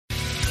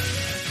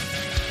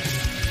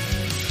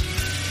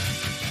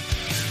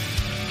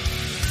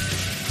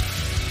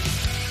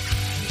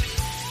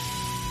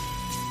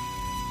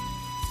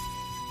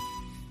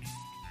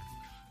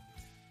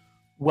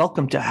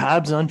Welcome to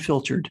Habs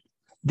Unfiltered.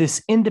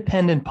 This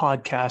independent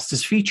podcast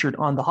is featured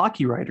on the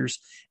Hockey Writers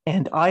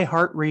and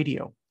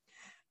iHeartRadio,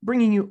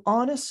 bringing you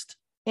honest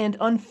and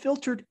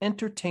unfiltered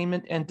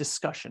entertainment and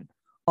discussion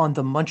on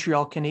the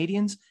Montreal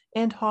Canadiens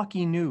and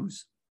hockey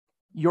news.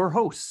 Your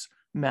hosts,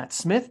 Matt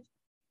Smith,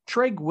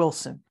 Treg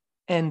Wilson,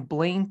 and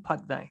Blaine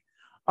Putney,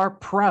 are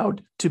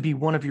proud to be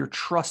one of your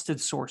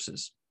trusted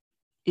sources.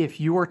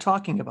 If you are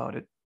talking about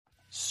it,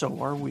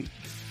 so are we.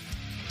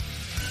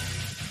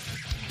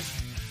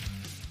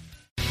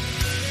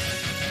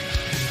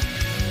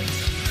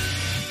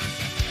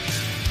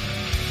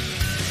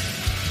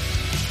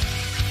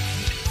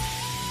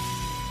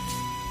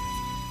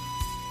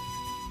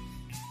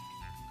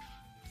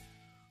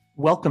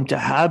 Welcome to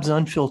Habs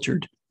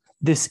Unfiltered.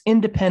 This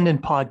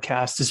independent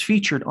podcast is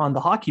featured on the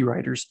Hockey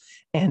Writers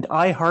and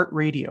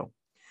iHeartRadio,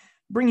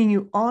 bringing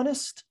you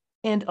honest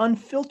and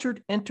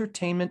unfiltered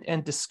entertainment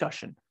and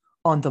discussion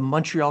on the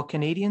Montreal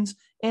Canadiens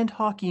and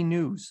hockey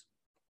news.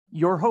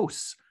 Your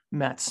hosts,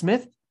 Matt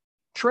Smith,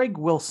 Treg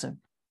Wilson,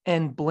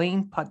 and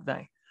Blaine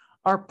Putney,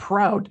 are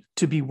proud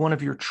to be one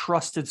of your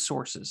trusted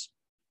sources.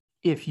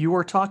 If you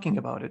are talking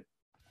about it,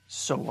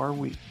 so are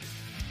we.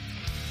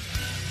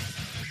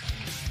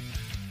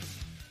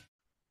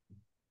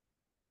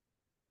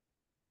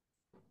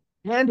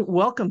 And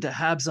welcome to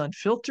Habs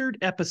Unfiltered,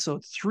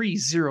 episode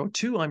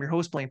 302. I'm your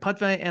host, Blaine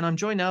Putney, and I'm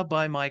joined now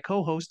by my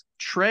co-host,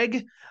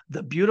 Treg,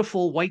 the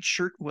beautiful white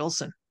shirt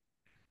Wilson.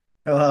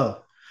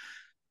 Hello.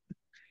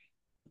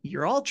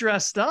 You're all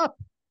dressed up.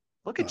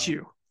 Look at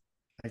you.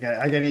 I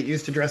got to get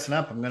used to dressing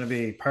up. I'm going to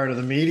be part of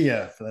the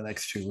media for the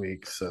next 2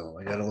 weeks, so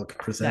I got to look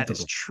presentable. That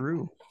is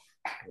true.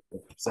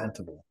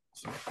 Presentable.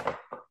 So.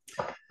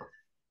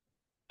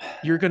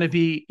 You're going to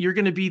be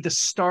the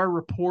star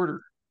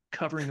reporter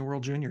covering the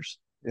World Juniors.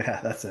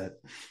 Yeah, that's it.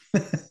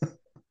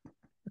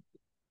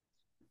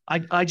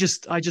 I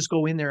just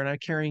go in there and I'm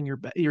carrying your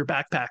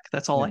backpack.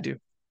 That's all I do.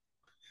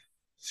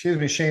 Excuse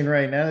me, Shane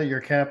Wright. Now that you're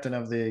captain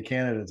of the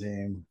Canada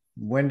team,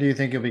 when do you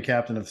think you'll be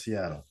captain of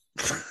Seattle?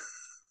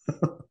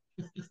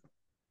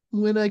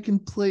 When I can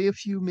play a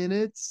few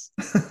minutes.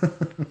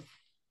 Do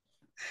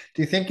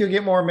you think you'll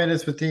get more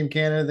minutes with Team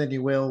Canada than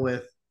you will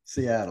with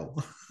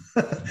Seattle?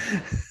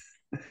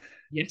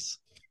 Yes.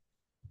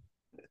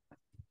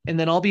 And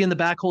then I'll be in the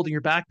back holding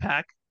your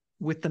backpack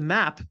with the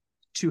map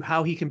to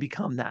how he can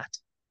become that.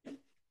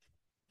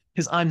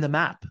 Because I'm the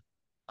map.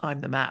 I'm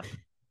the map.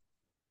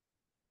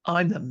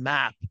 I'm the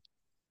map.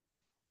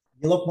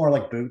 You look more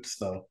like Boots,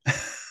 though.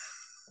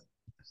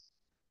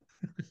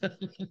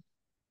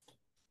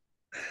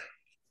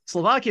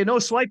 Slovakia, no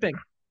swiping.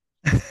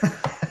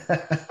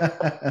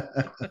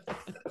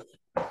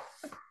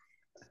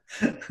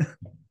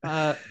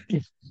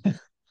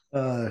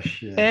 Oh,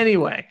 shit.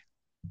 Anyway.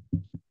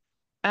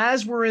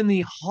 As we're in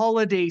the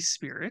holiday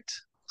spirit,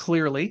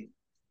 clearly,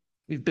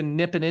 we've been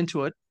nipping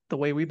into it the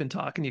way we've been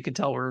talking. You can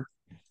tell we're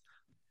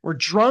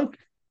drunk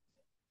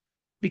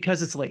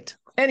because it's late.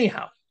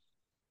 Anyhow,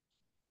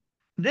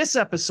 this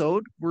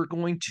episode, we're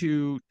going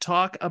to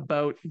talk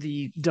about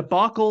the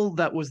debacle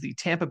that was the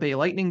Tampa Bay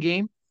Lightning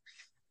game.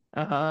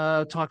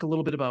 Talk a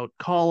little bit about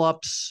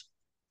call-ups,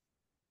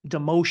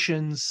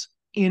 demotions,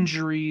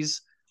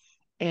 injuries,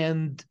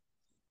 and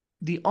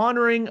the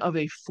honoring of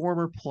a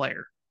former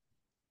player.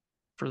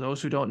 For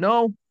those who don't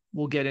know,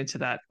 we'll get into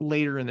that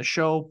later in the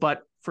show.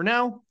 But for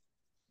now,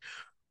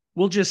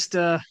 we'll just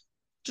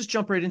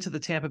jump right into the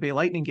Tampa Bay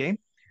Lightning game.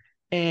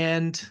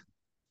 And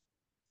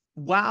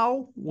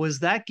wow,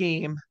 was that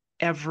game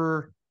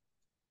ever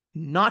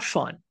not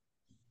fun?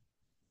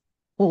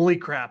 Holy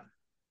crap.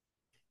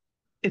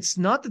 It's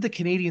not that the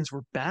Canadiens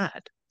were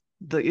bad.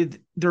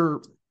 Their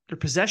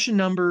possession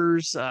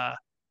numbers at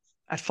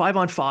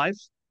 5-on-5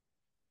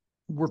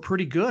 were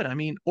pretty good. I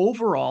mean,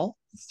 overall,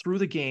 through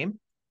the game,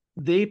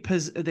 they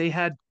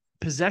had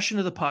possession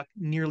of the puck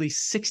nearly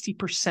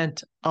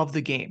 60% of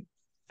the game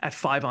at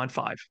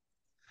 5-on-5.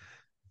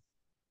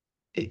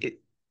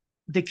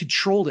 They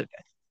controlled it.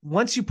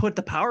 Once you put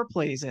the power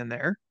plays in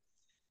there,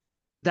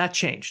 that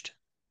changed.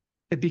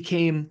 It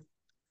became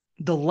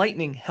the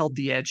Lightning held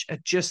the edge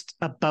at just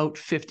about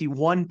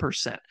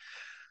 51%.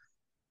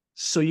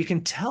 So you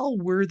can tell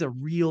where the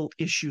real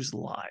issues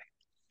lie.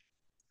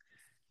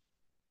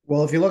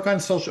 Well, if you look on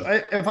social,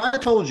 if I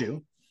told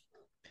you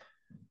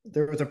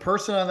there was a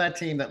person on that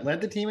team that led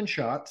the team in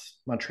shots,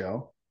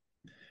 Montreal,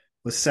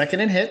 was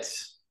second in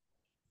hits,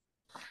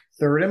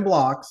 third in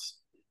blocks,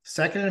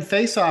 second in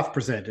face-off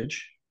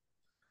percentage,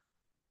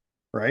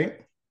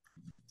 right?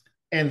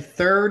 And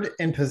third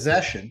in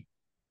possession.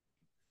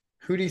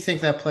 Who do you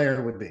think that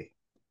player would be?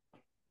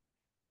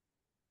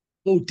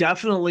 Oh,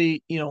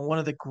 definitely, one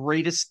of the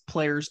greatest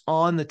players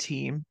on the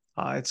team.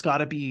 It's got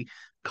to be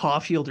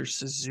Caulfield or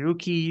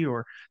Suzuki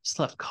or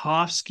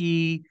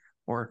Slafkovsky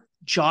or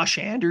Josh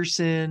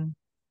Anderson.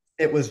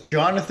 It was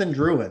Jonathan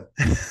Drouin.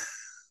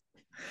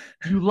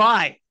 You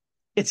lie.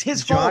 It's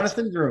his fault.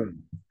 Jonathan Drouin.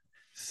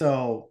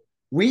 So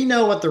we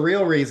know what the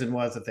real reason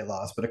was that they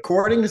lost, but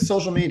according to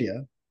social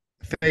media,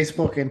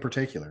 Facebook in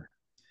particular,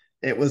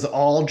 it was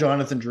all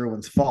Jonathan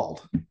Drouin's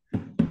fault.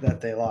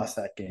 that they lost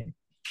that game.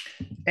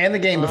 And the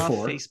game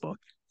before, Facebook.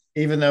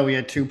 even though we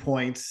had 2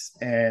 points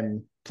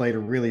and played a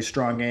really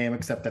strong game,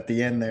 except at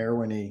the end there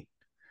when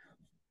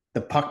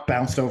the puck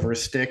bounced over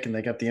his stick and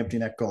they got the empty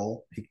net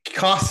goal. He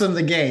cost them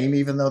the game,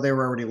 even though they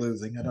were already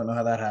losing. I don't know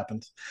how that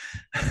happens.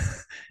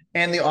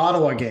 And the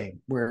Ottawa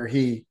game where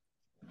he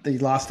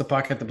lost the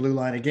puck at the blue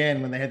line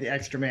again when they had the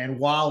extra man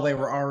while they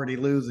were already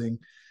losing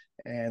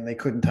and they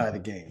couldn't tie the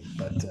game.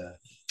 But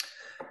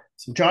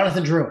so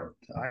Jonathan Drouin,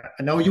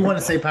 I know you want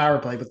to say power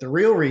play, but the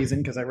real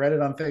reason, because I read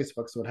it on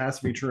Facebook, so it has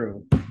to be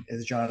true,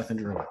 is Jonathan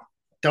Drouin.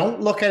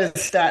 Don't look at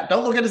his stat.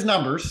 Don't look at his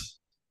numbers.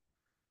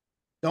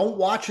 Don't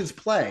watch his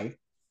play,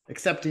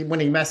 except when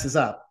he messes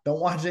up. Don't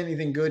watch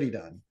anything good he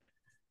done.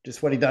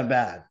 Just what he done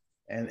bad,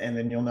 and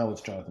then you'll know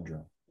it's Jonathan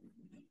Drouin.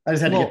 I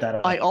just had to get that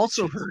out. I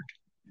also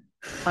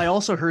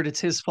heard it's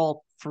his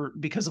fault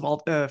because of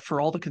all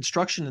the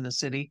construction in the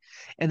city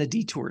and the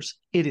detours.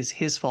 It is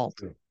his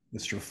fault.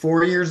 It's true.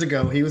 4 years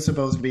ago, he was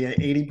supposed to be an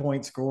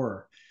 80-point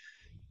scorer.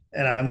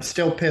 And I'm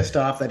still pissed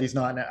off that he's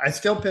not now. I'm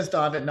still pissed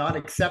off at not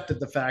accepted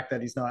the fact that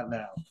he's not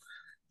now.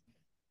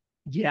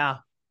 Yeah,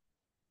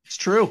 it's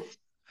true.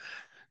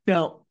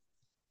 Now,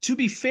 to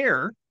be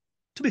fair,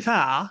 the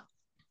fact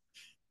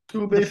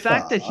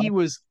that he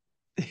was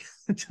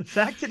the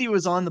fact that he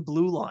was on the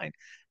blue line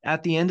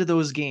at the end of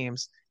those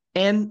games,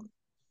 and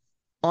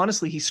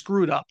honestly, he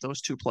screwed up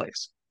those two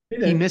plays.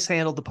 He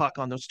mishandled the puck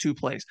on those two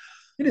plays.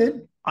 He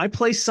did. I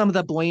place some of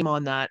the blame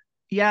on that.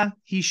 Yeah,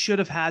 he should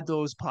have had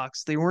those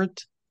pucks. They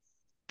weren't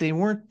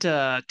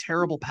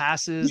terrible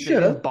passes. They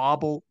didn't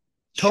bobble.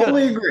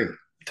 Totally agree.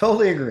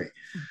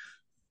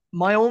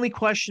 My only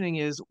questioning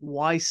is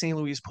why St.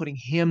 Louis is putting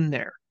him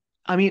there.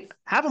 I mean,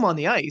 have him on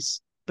the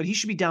ice, but he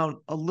should be down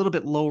a little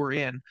bit lower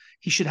in.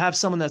 He should have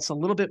someone that's a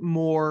little bit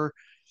more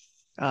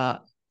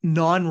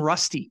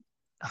non-rusty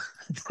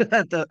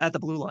at the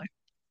blue line.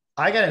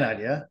 I got an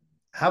idea.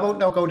 How about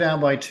don't go down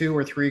by 2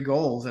 or 3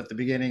 goals at the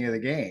beginning of the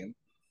game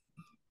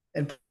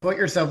and put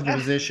yourself in a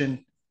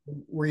position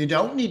where you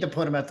don't need to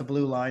put him at the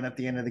blue line at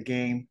the end of the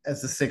game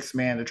as the sixth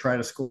man to try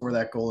to score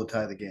that goal to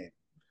tie the game.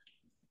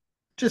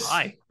 Just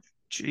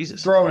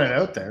Jesus, throwing it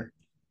out there.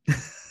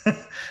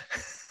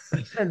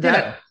 And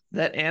that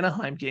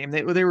Anaheim game,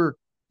 they were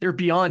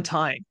beyond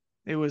time.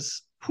 It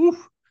was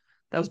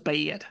that was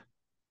bad.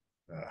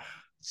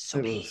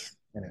 So bad.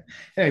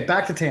 Anyway,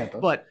 back to Tampa.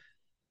 But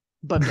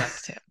back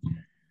to Tampa.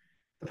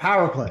 The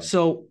power play.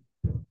 So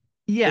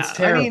yeah,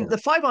 I mean the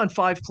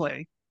 5-on-5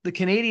 play, the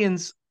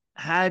Canadians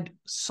had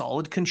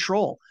solid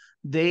control.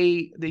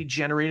 They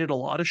generated a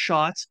lot of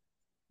shots.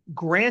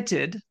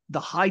 Granted, the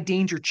high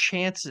danger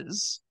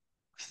chances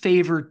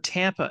favored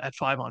Tampa at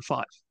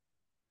 5-on-5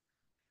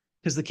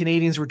 because the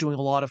Canadians were doing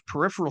a lot of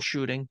peripheral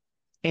shooting.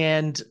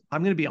 And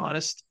I'm going to be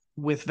honest,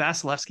 with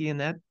Vasilevsky in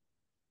that,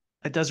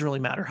 it doesn't really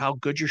matter how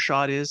good your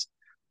shot is.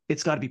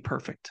 It's got to be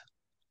perfect.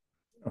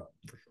 Oh,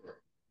 for sure.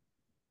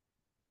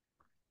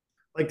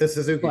 Like the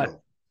Suzuki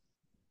goal.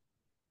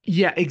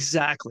 Yeah,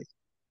 exactly.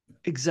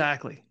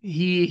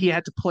 He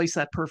had to place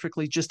that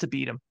perfectly just to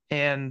beat him.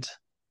 And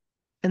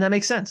that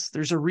makes sense.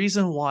 There's a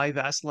reason why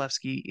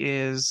Vasilevsky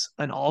is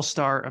an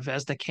all-star, a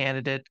Vezina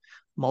candidate,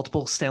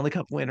 multiple Stanley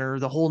Cup winner,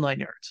 the whole 9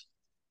 yards.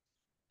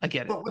 I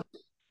get it. But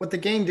what the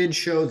game did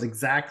show is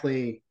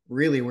exactly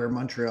really where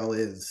Montreal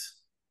is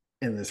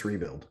in this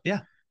rebuild.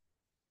 Yeah.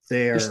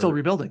 They're still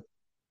rebuilding.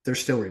 They're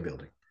still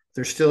rebuilding.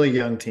 They're still a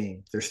young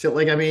team. They're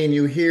still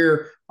you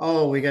hear,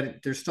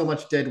 there's so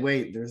much dead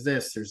weight. There's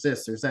this, there's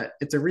that.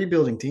 It's a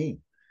rebuilding team.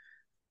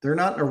 They're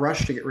not in a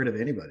rush to get rid of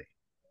anybody.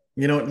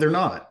 They're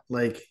not.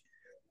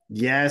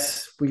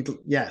 Yes,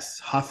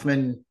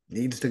 Huffman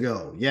needs to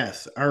go.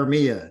 Yes,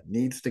 Armia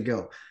needs to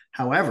go.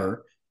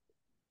 However,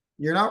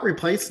 you're not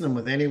replacing them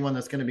with anyone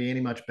that's going to be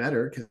any much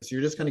better because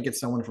you're just going to get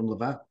someone from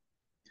Laval.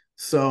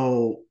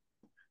 So,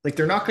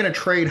 they're not going to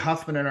trade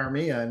Huffman and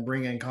Armia and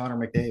bring in Connor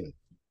McDavid.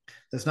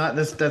 That's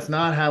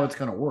not how it's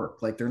going to work.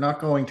 They're not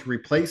going to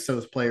replace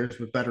those players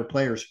with better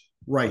players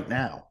right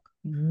now.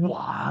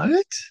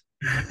 What?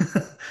 I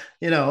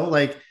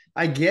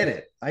get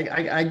it.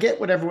 I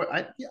get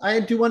whatever. I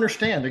do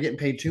understand they're getting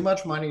paid too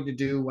much money to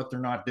do what they're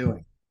not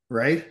doing,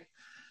 right?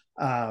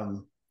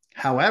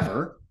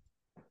 However,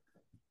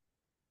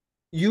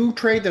 you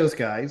trade those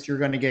guys, you're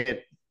going to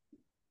get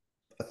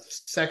a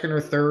second or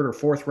third or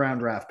fourth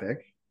round draft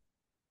pick,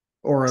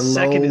 or a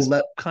second low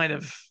is kind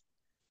of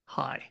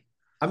high.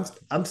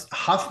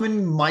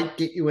 Huffman might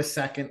get you a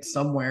second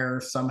somewhere,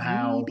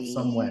 somehow,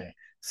 some way.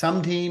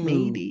 Some team,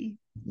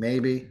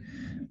 maybe.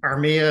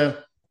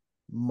 Armia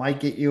might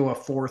get you a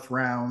fourth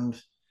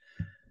round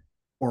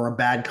or a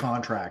bad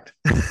contract,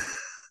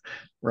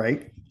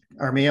 right?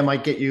 Armia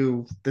might get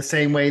you the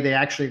same way they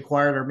actually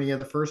acquired Armia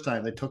the first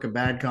time. They took a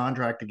bad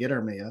contract to get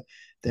Armia.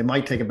 They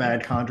might take a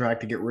bad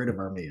contract to get rid of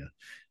Armia.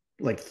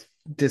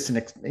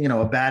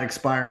 A bad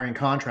expiring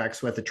contract.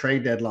 So at the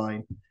trade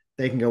deadline,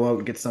 they can go out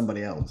and get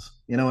somebody else.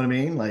 You know what I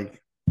mean?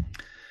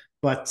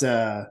 But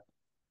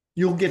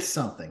you'll get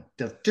something.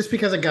 Just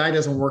because a guy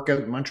doesn't work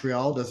out in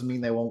Montreal doesn't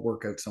mean they won't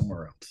work out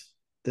somewhere else.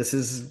 This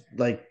is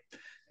the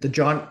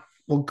John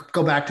we'll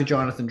go back to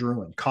Jonathan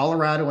Drouin.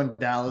 Colorado and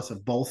Dallas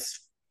have both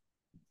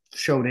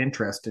showed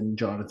interest in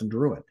Jonathan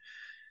Drouin.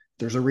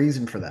 There's a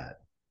reason for that,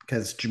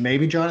 because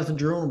maybe Jonathan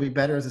Drouin will be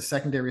better as a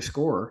secondary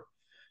scorer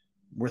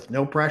with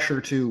no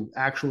pressure to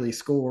actually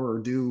score or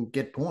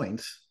get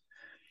points.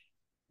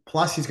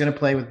 Plus, he's going to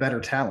play with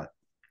better talent.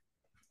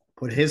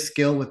 Put his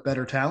skill with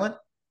better talent.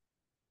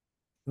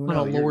 On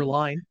a lower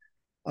line.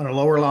 On a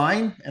lower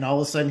line, and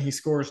all of a sudden he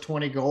scores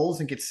 20 goals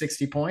and gets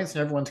 60 points,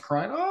 and everyone's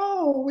crying,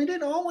 "Oh, we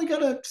didn't only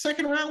got a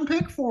second round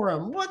pick for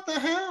him. What the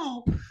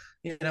hell?"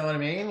 You know what I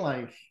mean?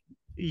 Like,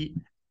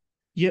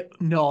 yeah,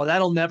 no,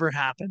 that'll never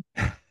happen.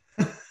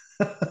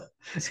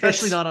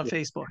 Especially not on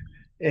Facebook.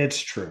 It's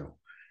true.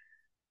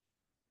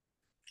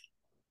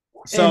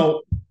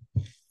 So,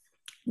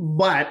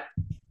 but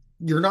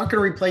you're not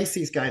going to replace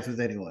these guys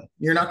with anyone.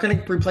 You're not going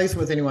to replace them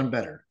with anyone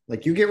better.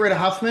 Like, you get rid of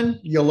Huffman,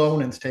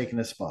 Ylönen's taking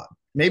his spot.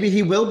 Maybe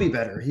he will be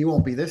better. He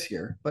won't be this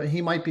year, but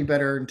he might be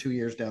better in 2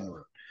 years down the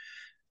road.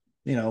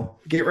 You know,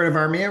 get rid of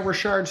Armia,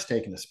 Richard's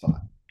taking his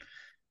spot.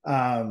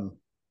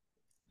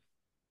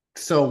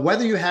 So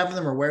whether you have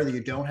them or whether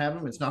you don't have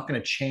them, it's not going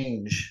to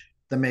change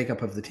the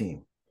makeup of the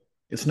team.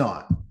 It's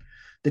not.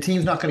 The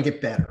team's not going to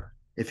get better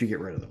if you get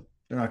rid of them.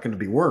 They're not going to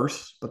be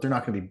worse, but they're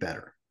not going to be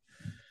better.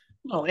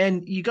 Oh,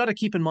 and you got to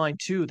keep in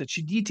mind too that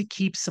you need to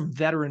keep some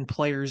veteran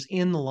players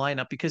in the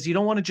lineup, because you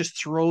don't want to just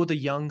throw the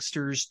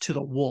youngsters to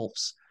the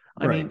wolves.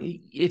 I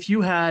mean, if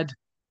you had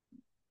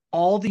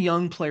all the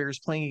young players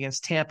playing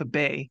against Tampa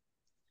Bay,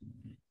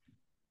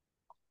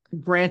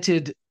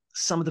 granted,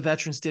 some of the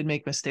veterans did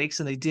make mistakes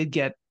and they did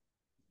get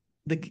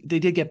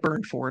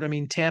burned for it. I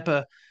mean,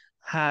 Tampa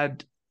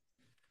had,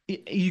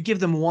 you give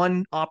them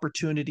one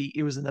opportunity,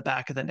 it was in the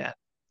back of the net.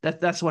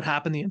 That's what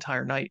happened the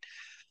entire night.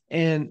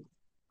 And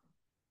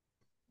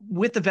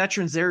with the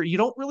veterans there, you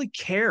don't really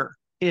care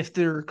if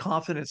their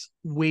confidence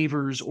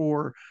wavers,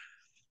 or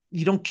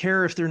you don't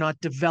care if they're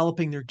not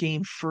developing their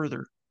game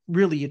further.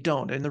 Really, you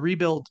don't. And the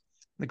rebuild,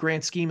 the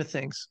grand scheme of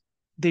things,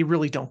 they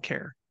really don't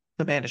care,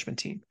 the management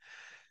team.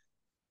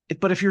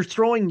 But if you're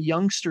throwing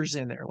youngsters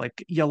in there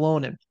like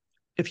Ylönen,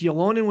 if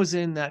Ylönen was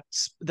in that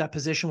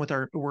position with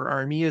where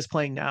Armia is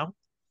playing now,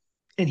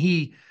 and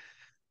he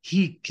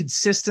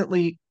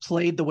consistently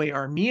played the way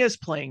Armia is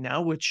playing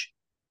now, which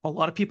a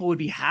lot of people would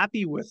be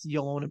happy with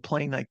Ylönen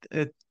playing like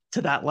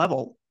to that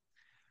level.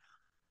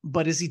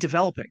 But is he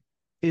developing?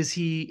 Is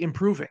he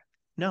improving?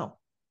 No.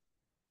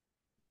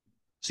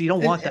 So you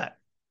don't want that.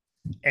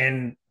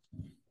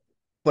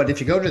 But if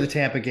you go to the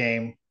Tampa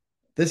game,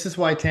 this is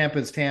why Tampa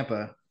is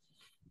Tampa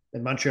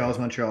and Montreal is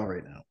Montreal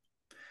right now.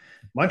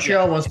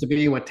 Montreal wants to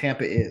be what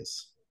Tampa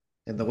is.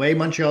 And the way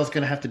Montreal is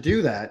going to have to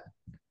do that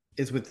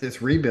is with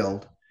this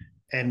rebuild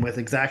and with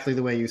exactly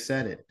the way you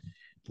said it.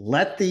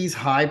 Let these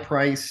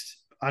high-priced,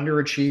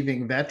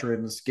 underachieving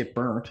veterans get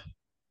burnt.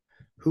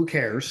 Who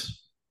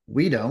cares?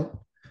 We don't.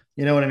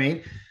 You know what I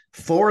mean?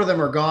 4 of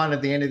them are gone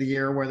at the end of the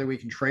year, whether we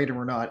can trade them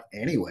or not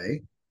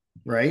anyway,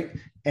 right?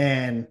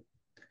 And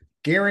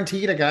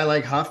guaranteed a guy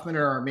like Huffman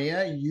or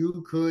Armia,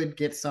 you could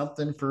get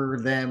something for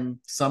them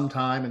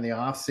sometime in the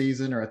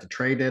offseason or at the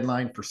trade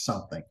deadline for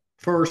something,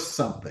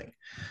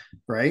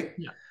 right?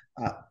 Yeah.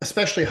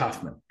 Especially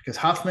Huffman, because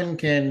Huffman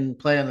can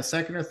play on the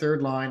second or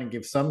third line and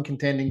give some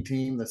contending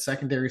team the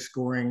secondary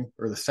scoring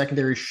or the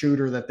secondary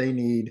shooter that they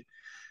need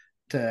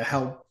to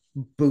help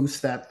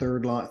boost that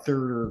third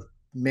or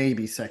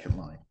maybe second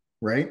line,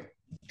 right?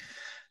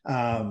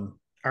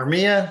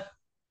 Armia,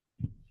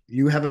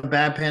 you have a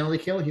bad penalty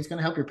kill, he's going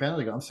to help your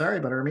penalty kill. I'm sorry,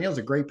 but Armia is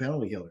a great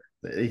penalty killer.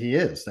 He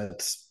is.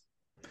 That's,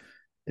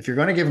 if you're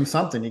going to give him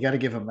something, you got to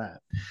give him that.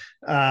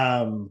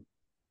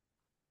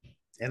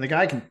 And the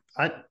guy can,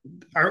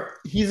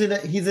 he's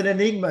an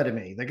enigma to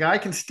me. The guy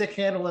can stick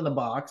handle in the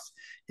box.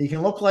 He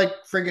can look like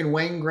friggin'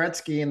 Wayne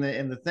Gretzky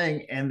in the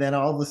thing, and then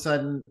all of a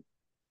sudden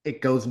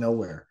it goes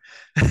nowhere.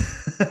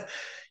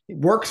 He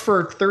works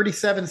for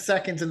 37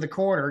 seconds in the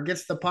corner,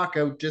 gets the puck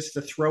out just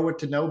to throw it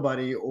to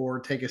nobody or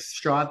take a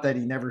shot that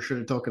he never should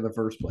have took in the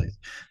first place.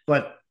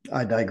 But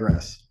I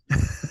digress.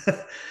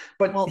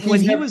 But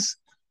he's never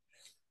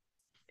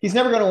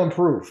going to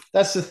improve.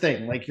 That's the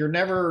thing. Like,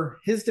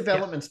 his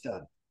development's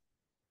done.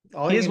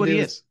 He is what he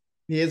is.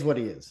 He is what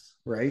he is,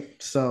 right?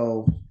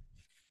 So,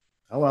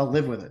 I'll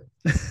live with it.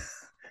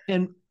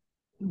 And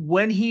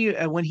when he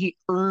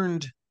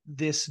earned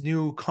this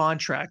new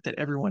contract that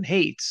everyone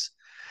hates,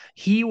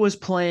 he was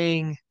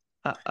playing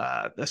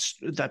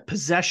that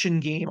possession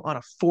game on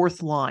a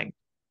fourth line.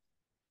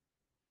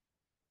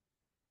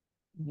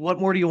 What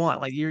more do you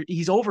want? Like,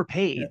 he's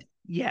overpaid,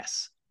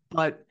 yes,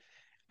 but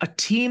a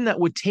team that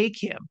would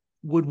take him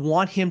would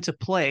want him to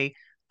play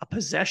a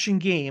possession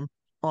game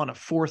on a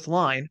fourth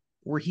line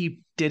where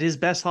he did his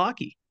best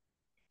hockey.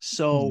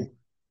 So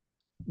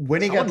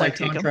when he got that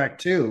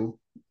contract too,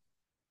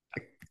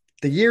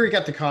 the year he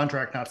got the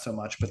contract, not so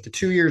much, but the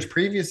 2 years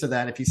previous to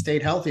that, if he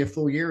stayed healthy a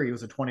full year, he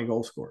was a 20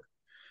 goal scorer.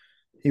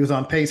 He was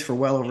on pace for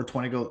well over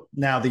 20 goals.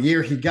 Now, the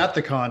year he got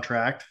the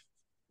contract,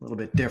 a little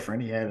bit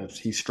different.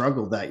 He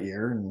struggled that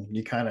year, and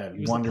you kind of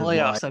wondered the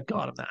playoffs that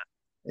got him that.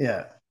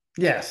 Yeah.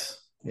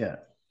 Yes. Yeah.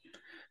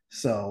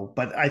 So,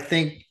 but I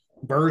think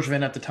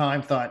Bergevin at the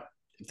time thought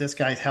if this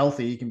guy's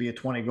healthy, he can be a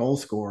 20 goal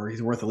scorer.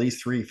 He's worth at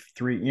least three.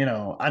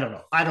 I don't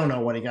know. I don't know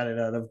what he got it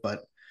out of, but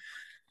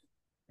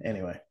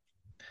anyway,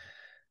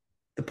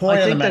 the I point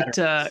of the think matter.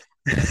 that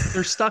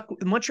they're stuck.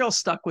 Montreal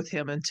stuck with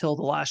him until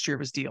the last year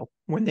of his deal,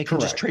 when they can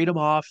just Correct. trade him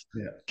off,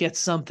 Yeah. get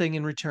something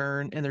in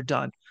return, and they're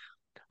done.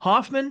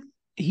 Hoffman,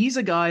 he's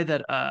a guy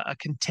that a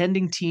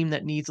contending team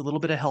that needs a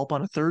little bit of help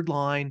on a third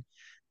line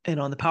and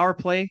on the power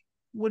play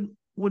would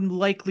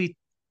likely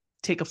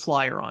take a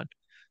flyer on,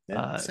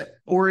 Yeah. uh, Same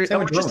or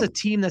with just a Druin.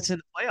 team that's in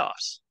the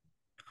playoffs.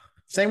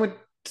 Same with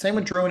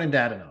Druin and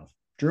Dadonov.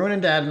 Druin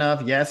and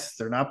Dadonov, yes,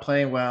 they're not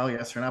playing well.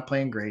 Yes, they're not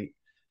playing great.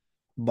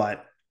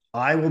 But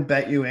I will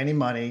bet you any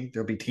money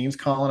there'll be teams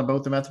calling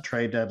about them at the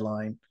trade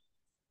deadline.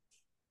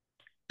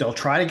 They'll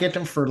try to get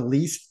them for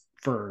least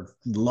for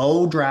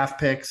low draft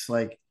picks,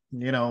 like,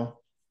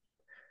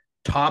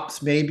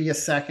 tops maybe a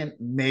second,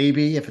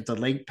 maybe if it's a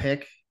late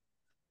pick,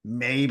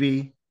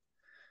 maybe.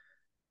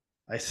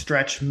 I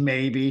stretch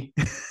maybe.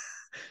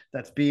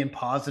 That's being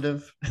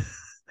positive.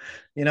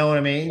 You know what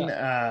I mean?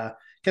 Yeah.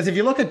 Because if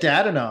you look at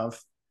Dadonov,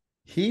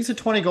 he's a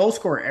 20 goal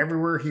scorer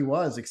everywhere he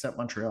was except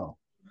Montreal.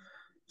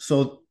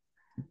 So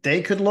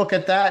they could look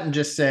at that and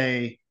just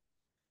say,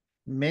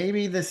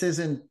 maybe this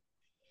isn't,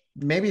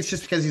 maybe it's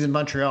just because he's in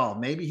Montreal.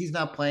 Maybe he's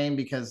not playing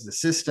because of the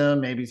system.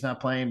 Maybe he's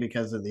not playing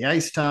because of the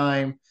ice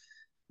time,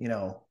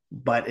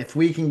 But if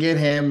we can get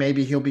him,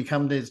 maybe he'll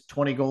become this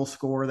 20 goal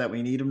scorer that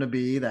we need him to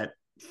be, that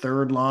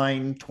third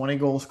line 20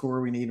 goal scorer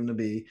we need him to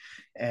be.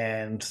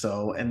 And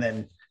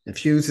then if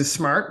Hughes is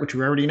smart, which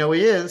we already know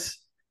he is,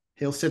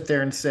 he'll sit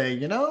there and say,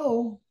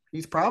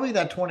 he's probably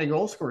that 20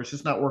 goal scorer. It's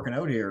just not working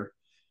out here.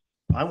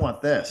 I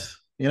want this.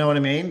 You know what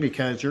I mean?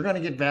 Because you're going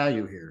to get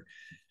value here.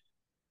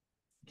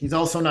 He's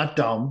also not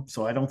dumb,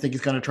 so I don't think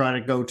he's going to try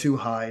to go too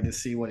high to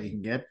see what he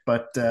can get.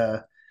 But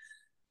I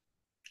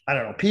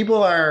don't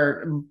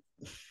know.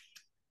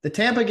 The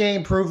Tampa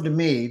game proved to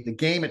me, the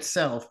game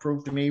itself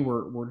proved to me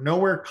we're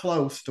nowhere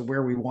close to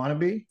where we want to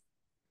be,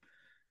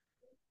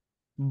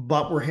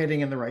 but we're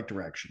heading in the right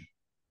direction.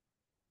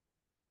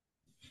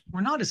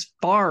 We're not as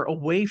far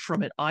away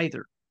from it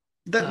either.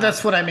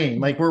 That's what I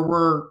mean. Like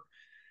we're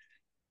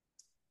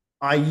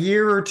a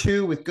year or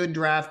two with good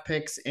draft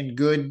picks and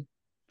good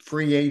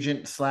free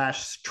agent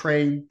 /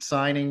 trade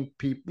signing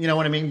people. You know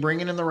what I mean?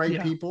 Bringing in the right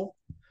Yeah. people.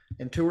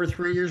 In 2 or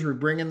 3 years, we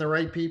bring in the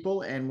right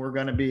people, and we're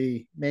going to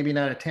be maybe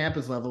not at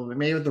Tampa's level, but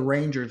maybe with the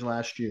Rangers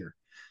last year.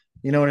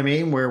 You know what I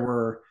mean? Where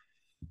we're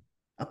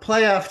a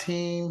playoff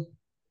team,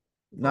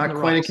 not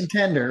quite a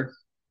contender,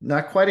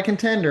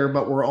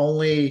 but we're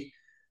only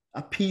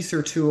a piece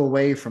or two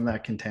away from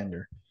that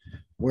contender.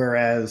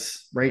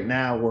 Whereas right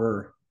now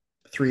we're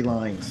 3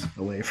 lines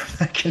away from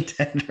that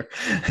contender.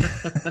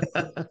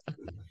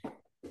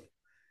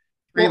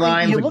 3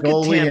 lines, you a look at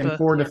goalie, and Tampa.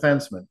 4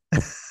 defensemen.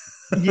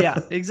 Yeah,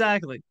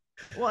 exactly.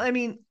 Well, I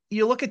mean,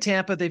 you look at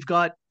Tampa, they've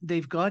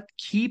got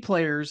key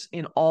players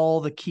in all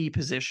the key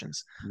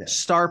positions, Yeah.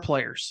 star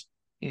players.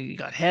 You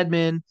got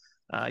Hedman,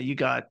 you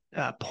got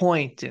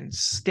Point and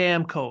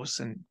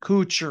Stamkos and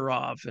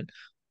Kucherov and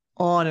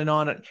on and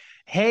on.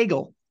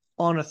 Hagel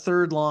on a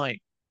third line,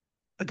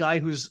 a guy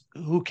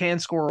who can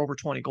score over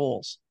 20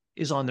 goals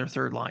is on their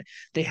third line.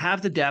 They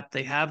have the depth,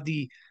 they have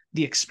the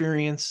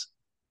experience.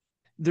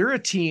 They're a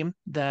team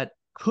that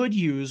could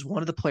use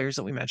one of the players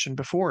that we mentioned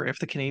before if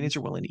the Canadians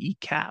are willing to eat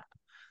cap.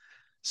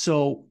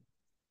 So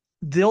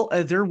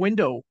their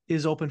window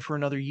is open for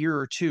another year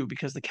or two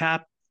because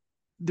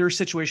their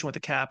situation with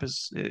the cap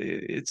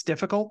it's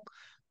difficult,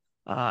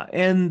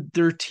 and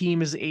their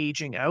team is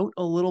aging out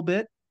a little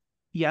bit.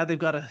 Yeah,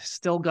 they've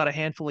still got a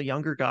handful of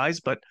younger guys,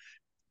 but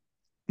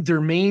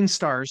their main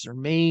stars, their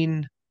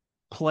main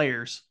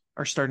players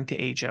are starting to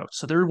age out.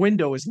 So their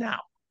window is now.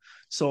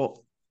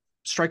 So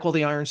strike while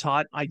the iron's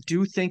hot. I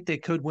do think they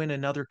could win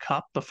another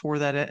cup before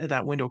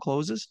that window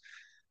closes.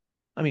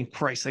 I mean,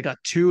 Christ, they got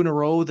 2 in a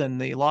row, then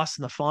they lost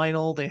in the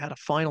final. They had a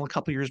final a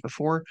couple years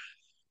before.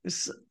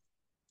 It's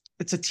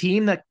a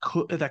team that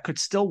could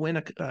still win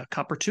a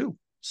cup or two.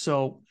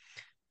 So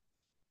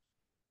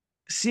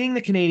seeing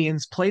the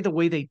Canadians play the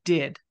way they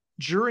did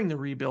during the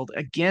rebuild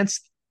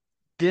against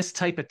this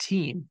type of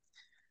team,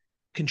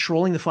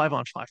 controlling the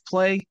 5-on-5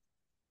 play,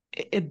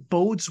 it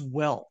bodes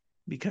well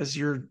because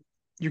you're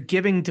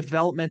giving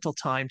developmental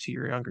time to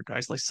your younger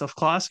guys like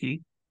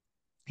Slavkovsky.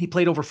 He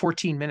played over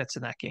 14 minutes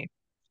in that game.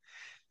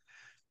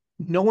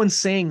 No one's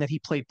saying that he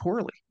played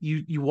poorly.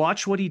 You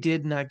watch what he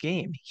did in that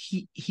game.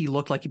 He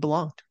looked like he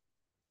belonged.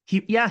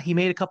 He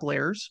made a couple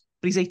errors,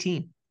 but he's 18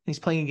 and he's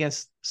playing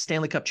against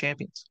Stanley Cup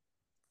champions.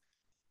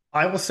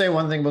 I will say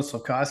one thing about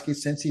Slavkovsky.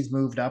 Since he's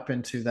moved up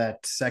into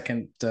that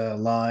second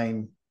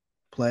line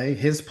play,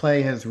 his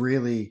play has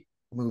really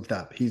moved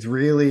up. He's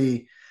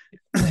really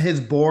his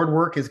board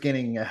work is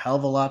getting a hell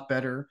of a lot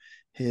better.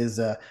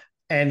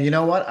 And you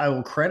know what? I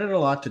will credit a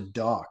lot to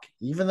Doc.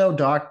 Even though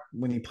Doc,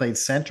 when he played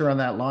center on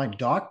that line,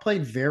 Doc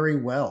played very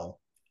well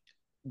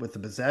with the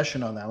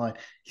possession on that line.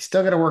 He's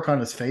still got to work on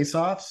his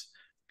faceoffs,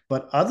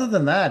 but other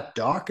than that,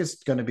 Doc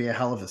is going to be a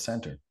hell of a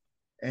center.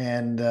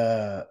 And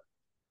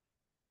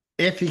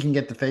if he can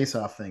get the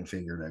face-off thing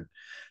figured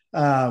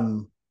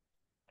out.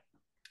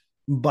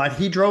 But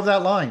he drove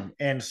that line,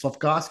 and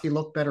Slafkovsky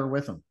looked better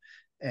with him.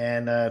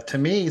 And to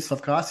me,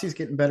 Slafkovsky's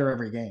getting better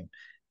every game.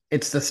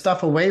 It's the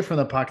stuff away from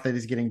the puck that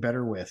he's getting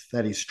better with,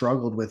 that he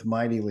struggled with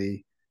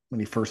mightily when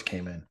he first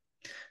came in.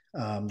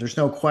 There's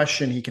no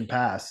question he can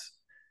pass.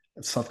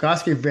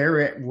 Slafkovsky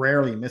very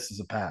rarely misses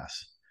a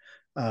pass.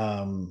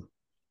 And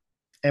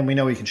we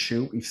know he can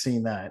shoot. We've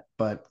seen that.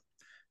 But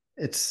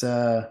it's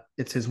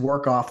his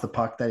work off the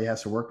puck that he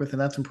has to work with,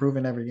 and that's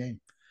improving every game.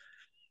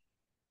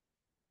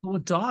 Well,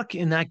 Doc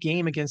in that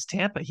game against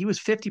Tampa, he was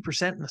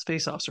 50% in the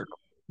faceoff circle.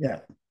 Yeah.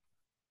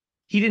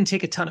 He didn't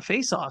take a ton of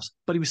faceoffs,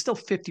 but he was still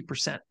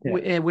 50%,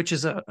 which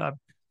is a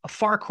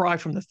far cry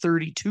from the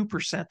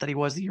 32% that he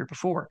was the year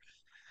before.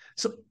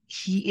 So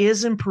he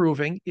is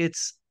improving.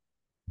 It's,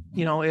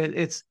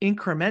 it's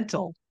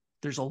incremental.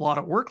 There's a lot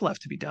of work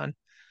left to be done,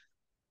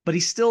 but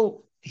he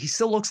still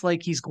looks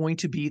like he's going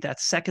to be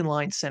that second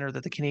line center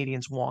that the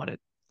Canadians wanted.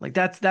 Like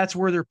that's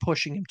where they're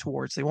pushing him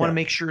towards. They want to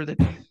make sure that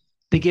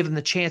they give him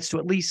the chance to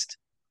at least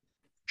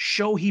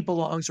show he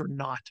belongs or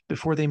not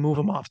before they move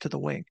him off to the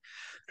wing.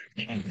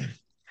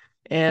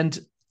 And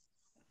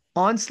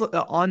on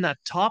that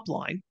top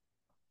line,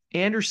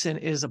 Anderson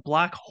is a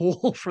black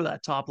hole for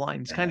that top line.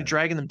 He's kind of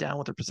dragging them down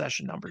with their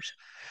possession numbers.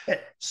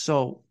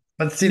 So,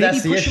 but see, maybe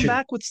that's the push issue. him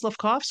back with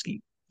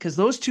Slafkovsky, because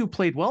those two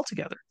played well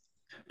together.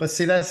 But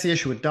see, that's the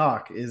issue with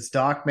Doc. Is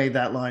Doc made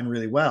that line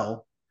really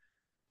well.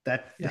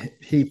 That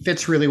he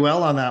fits really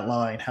well on that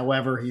line.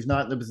 However, he's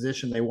not in the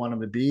position they want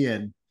him to be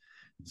in.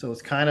 So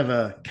it's kind of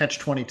a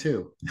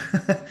catch-22.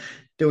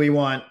 Do we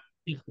want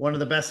one of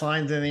the best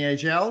lines in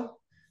the AHL,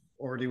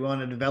 or do we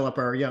want to develop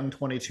our young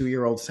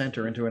 22-year-old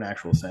center into an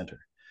actual center?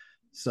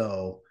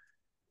 So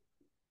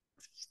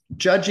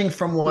judging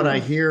from what I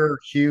hear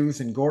Hughes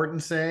and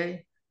Gordon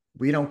say,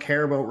 we don't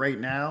care about right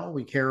now.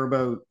 We care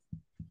about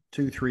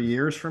 2-3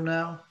 years from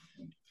now.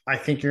 I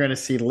think you're going to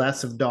see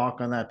less of Doc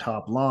on that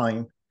top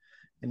line,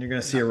 and you're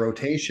going to see a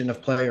rotation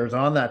of players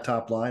on that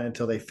top line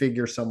until they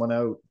figure someone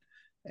out.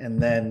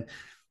 And then,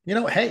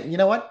 hey, you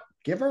know what?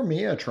 Give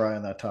Armia a try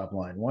on that top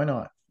line. Why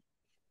not?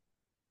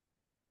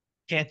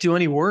 Can't do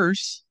any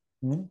worse.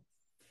 Mm-hmm.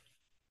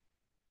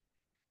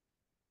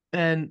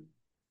 And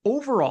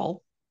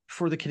overall,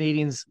 for the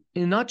Canadians,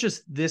 in not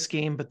just this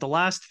game, but the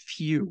last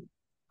few,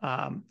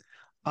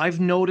 I've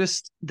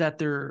noticed that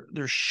their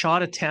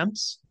shot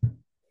attempts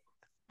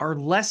are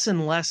less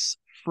and less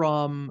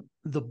from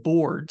the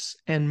boards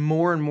and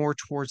more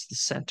towards the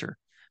center.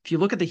 If you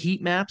look at the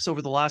heat maps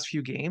over the last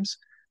few games,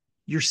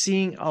 you're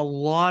seeing a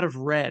lot of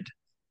red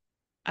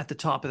at the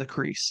top of the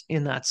crease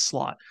in that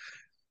slot.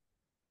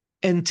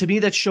 And to me,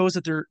 that shows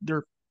that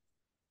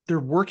they're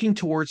working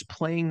towards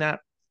playing that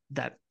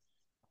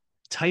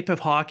type of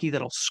hockey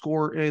that'll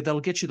score,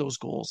 that'll get you those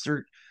goals.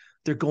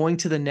 They're going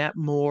to the net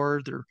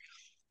more.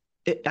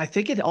 I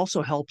think it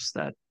also helps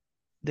that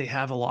they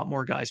have a lot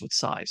more guys with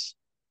size.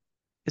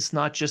 It's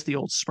not just the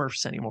old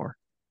Smurfs anymore.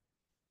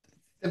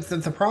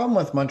 The problem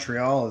with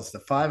Montreal is the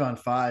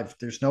 5-on-5.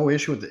 There's no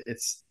issue with it.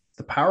 It's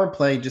the power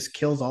play just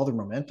kills all the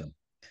momentum.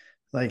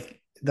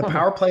 Like the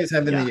power play is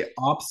having the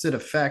opposite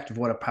effect of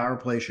what a power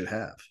play should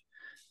have.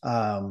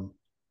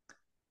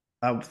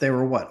 They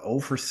were 0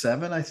 for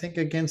 7, I think,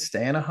 against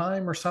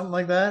Anaheim or something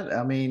like that.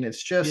 I mean,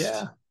 it's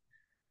just.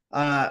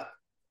 I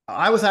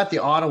was at the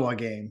Ottawa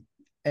game,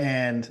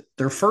 and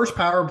their first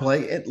power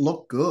play, it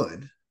looked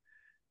good,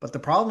 but the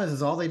problem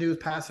is all they do is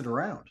pass it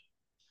around.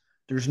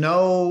 There's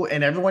no,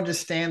 and everyone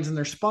just stands in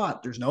their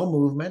spot. There's no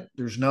movement.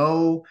 There's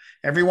no.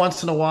 Every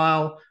once in a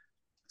while,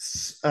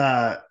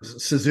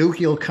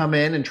 Suzuki will come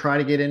in and try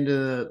to get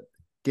into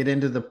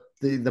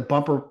the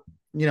bumper.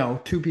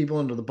 Two people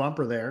into the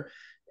bumper there.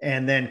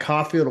 And then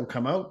Caulfield will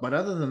come out. But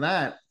other than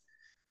that,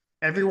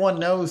 everyone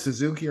knows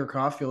Suzuki or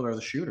Caulfield are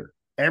the shooter.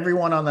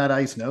 Everyone on that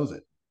ice knows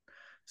it.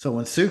 So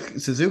when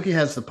Suzuki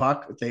has the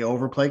puck, they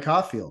overplay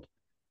Caulfield.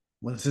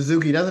 When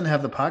Suzuki doesn't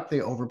have the puck,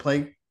 they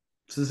overplay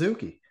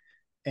Suzuki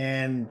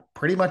and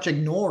pretty much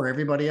ignore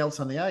everybody else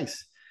on the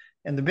ice.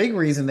 And the big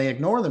reason they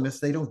ignore them is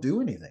they don't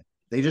do anything.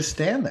 They just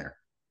stand there.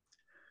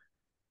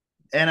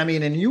 And I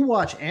mean, and you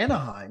watch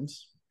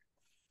Anaheim's,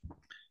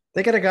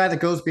 they got a guy that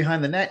goes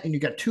behind the net, and you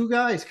got two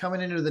guys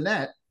coming into the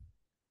net,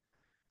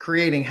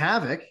 creating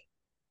havoc,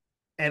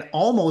 and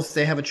almost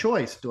they have a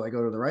choice. Do I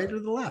go to the right or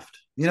the left?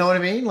 You know what I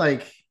mean?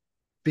 Like,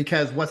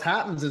 because what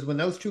happens is when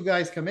those two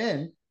guys come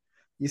in,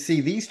 you see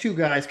these two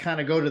guys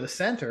kind of go to the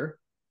center,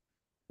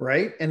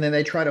 right? And then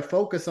they try to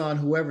focus on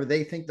whoever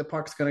they think the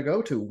puck's going to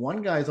go to.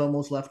 One guy's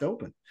almost left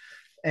open.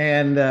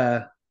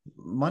 And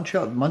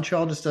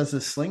Montreal just does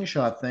this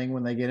slingshot thing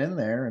when they get in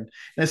there, and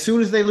as soon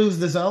as they lose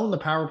the zone, the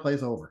power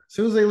play's over. As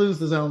soon as they lose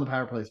the zone, the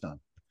power play's done.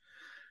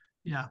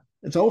 Yeah,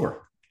 it's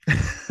over.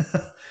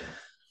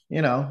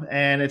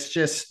 And it's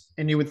just,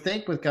 and you would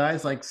think with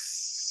guys like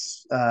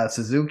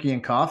Suzuki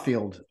and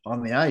Caulfield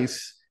on the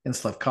ice and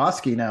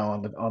Slafkovsky now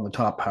on the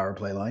top power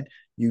play line,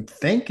 you'd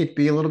think it'd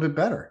be a little bit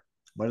better,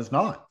 but it's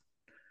not.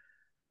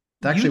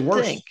 It's actually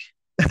worse.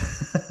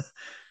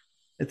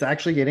 It's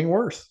actually getting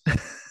worse.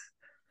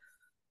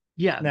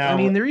 Yeah, I Now,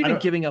 mean they're I even don't.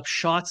 giving up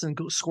shots and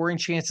scoring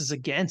chances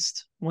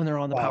against when they're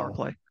on the power Well,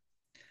 play.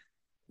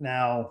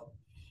 now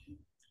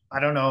I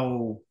don't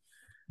know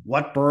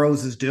what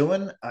Burrows is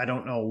doing. I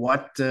don't know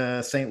what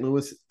St.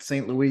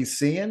 Louis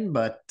seeing,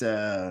 but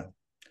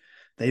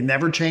they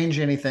never change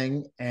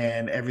anything,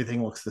 and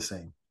everything looks the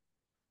same.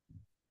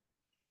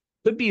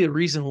 Could be a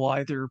reason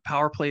why their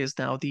power play is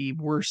now the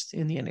worst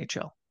in the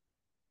NHL.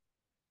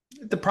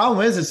 The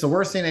problem is, it's the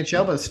worst in the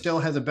NHL, but it still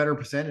has a better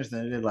percentage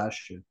than it did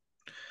last year.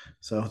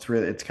 So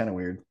it's kind of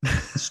weird.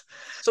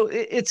 So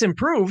it's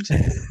improved,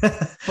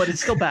 but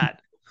it's still bad.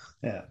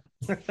 Yeah.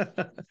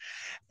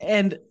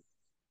 And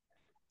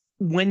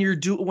when you're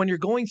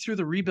going through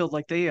the rebuild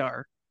like they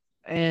are,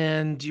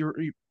 and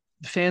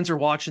fans are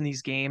watching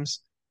these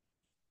games,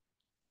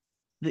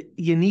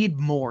 you need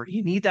more.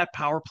 You need that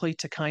power play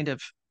to kind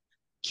of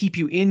keep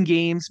you in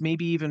games,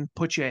 maybe even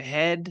put you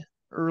ahead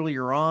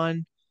earlier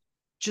on,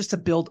 just to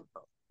build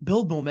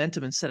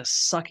momentum instead of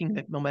sucking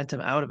the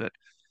momentum out of it.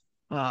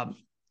 Um,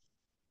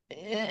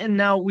 and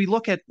now we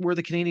look at where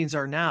the Canadians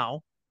are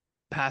now,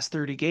 past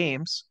 30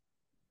 games.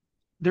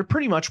 They're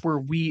pretty much where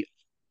we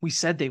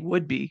said they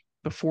would be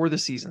before the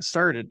season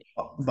started.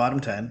 Bottom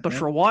 10. But Yeah.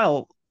 for a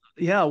while,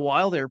 yeah, a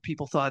while there,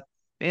 people thought,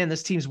 man,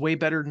 this team's way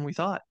better than we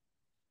thought.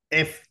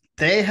 If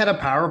they had a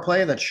power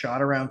play that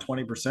shot around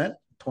 20%,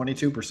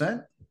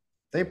 22%,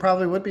 they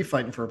probably would be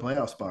fighting for a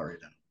playoff spot right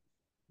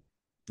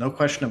now. No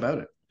question about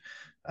it.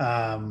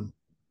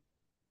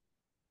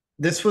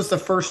 This was the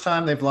first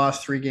time they've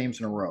lost 3 games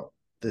in a row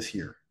this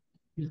year,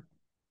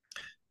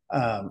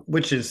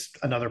 which is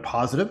another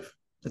positive.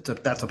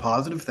 That's a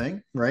positive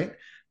thing, right?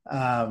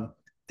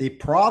 The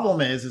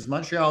problem is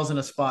Montreal's in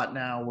a spot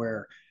now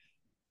where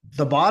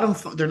they're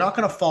not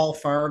going to fall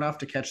far enough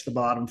to catch the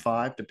bottom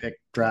 5 to pick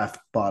draft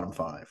bottom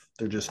 5.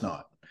 They're just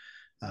not.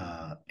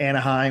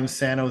 Anaheim,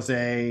 San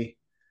Jose,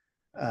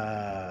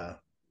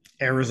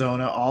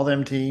 Arizona, all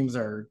them teams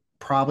are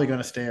probably going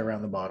to stay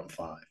around the bottom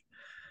 5.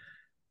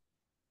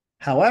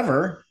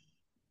 However,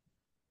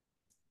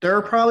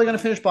 they're probably going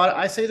to finish bottom.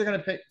 I say they're going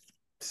to pick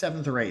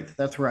 7th or 8th.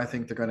 That's where I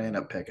think they're going to end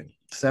up picking,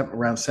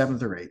 around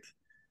 7th or 8th.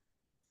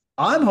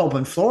 I'm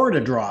hoping Florida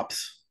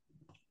drops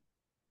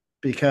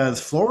because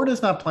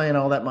Florida's not playing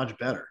all that much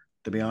better,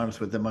 to be honest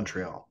with, than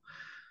Montreal.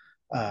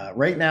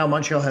 Right now,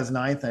 Montreal has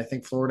 9th, and I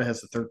think Florida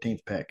has the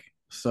 13th pick.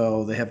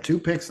 So they have 2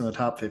 picks in the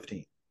top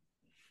 15.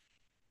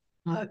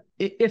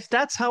 If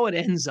that's how it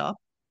ends up,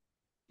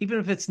 even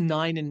if it's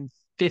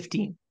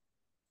 9-15,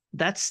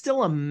 that's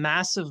still a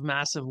massive,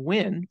 massive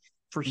win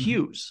for Mm-hmm.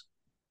 Hughes,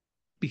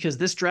 because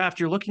this draft,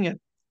 you're looking at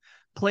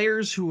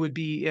players who would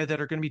be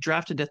that are going to be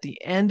drafted at the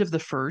end of the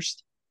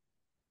first.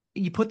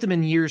 You put them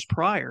in years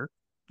prior,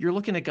 you're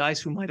looking at guys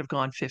who might have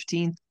gone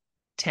 15th,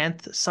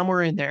 10th,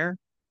 somewhere in there.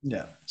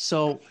 Yeah.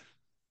 So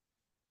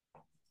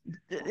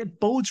it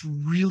bodes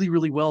really,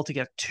 really well to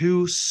get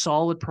 2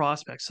 solid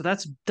prospects. So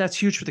that's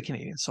huge for the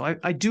Canadians. So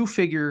I do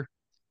figure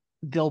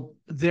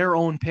their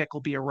own pick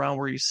will be around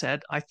where you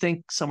said. I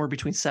think somewhere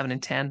between 7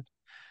 and 10.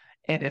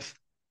 And if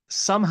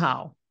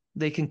somehow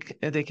they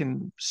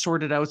can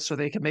sort it out so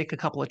they can make a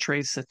couple of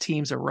trades to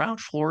teams around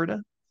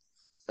Florida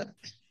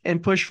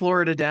and push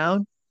Florida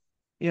down,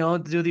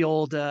 do the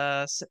old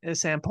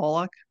Sam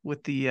Pollock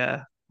with the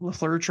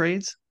Lafleur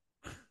trades,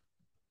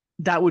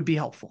 that would be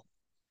helpful.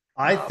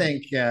 I Um,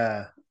 think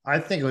uh, I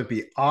think it would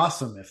be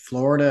awesome if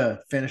Florida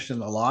finished in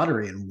the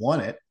lottery and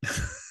won it.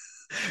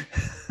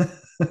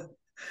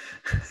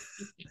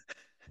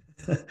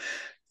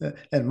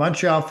 And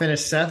Montreal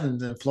finished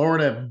 7th, and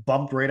Florida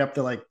bumped right up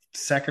to like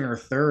 2nd or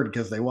 3rd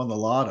because they won the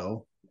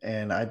lotto.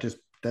 And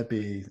that'd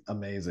be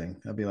amazing.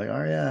 I'd be like,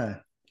 oh yeah,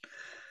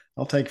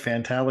 I'll take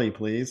Fantelli,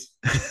 please.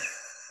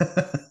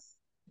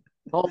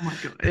 oh my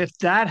god, if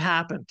that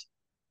happened,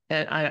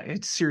 and I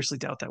seriously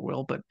doubt that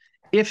will, but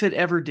if it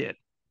ever did,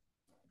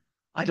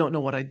 I don't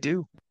know what I'd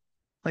do.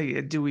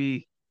 Like, do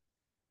we?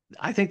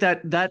 I think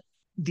that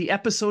the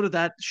episode of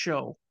that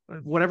show,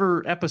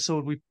 whatever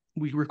episode we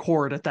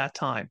record at that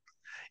time,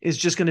 is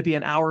just going to be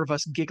an hour of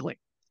us giggling.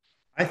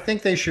 I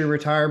think they should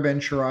retire Ben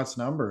Sherratt's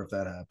number if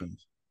that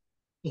happens.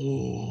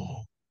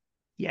 Oh,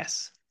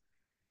 yes,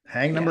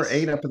 Hang number yes.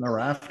 8 up in the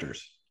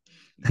rafters.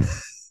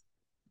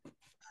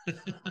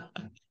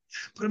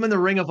 Put him in the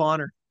Ring of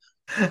Honor.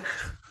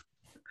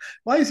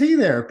 Why is he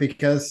there?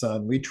 Because,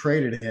 son, we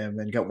traded him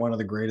and got one of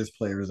the greatest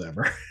players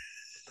ever.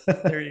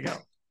 There you go.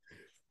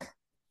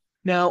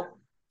 Now,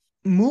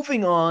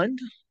 moving on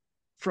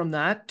from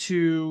that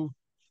to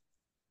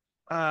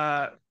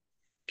uh,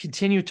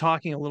 continue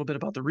talking a little bit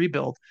about the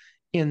rebuild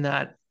in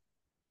that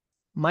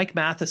Mike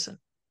Matheson.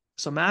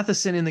 So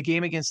Matheson in the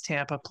game against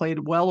Tampa played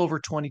well over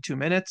 22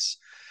 minutes.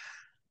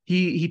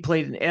 He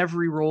played in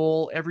every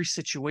role, every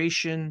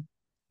situation.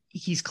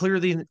 He's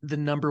clearly the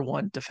number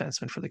one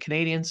defenseman for the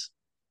Canadians,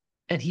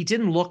 and he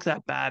didn't look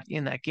that bad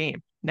in that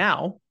game.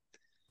 Now,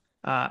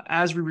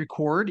 as we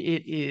record,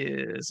 it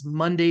is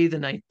Monday the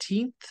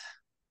 19th,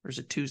 or is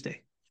it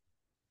Tuesday?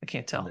 I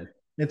can't tell. Monday.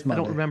 It's I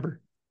don't Monday.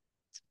 remember.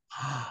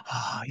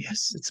 Ah,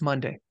 yes, it's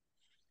Monday.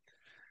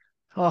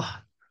 Oh,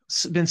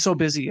 it's been so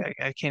busy. I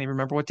can't even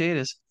remember what day it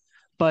is.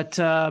 But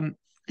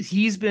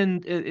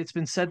it's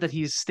been said that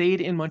he's stayed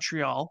in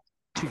Montreal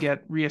to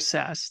get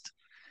reassessed,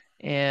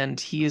 and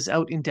he is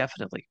out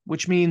indefinitely,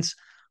 which means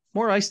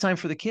more ice time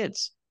for the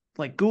kids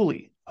like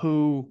Gooley,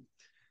 who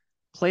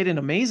played an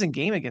amazing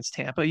game against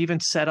Tampa, even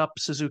set up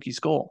Suzuki's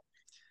goal.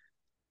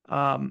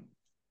 Um,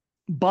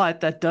 but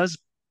that does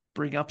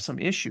bring up some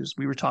issues.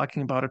 We were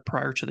talking about it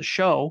prior to the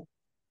show,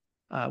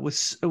 with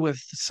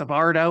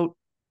Savard out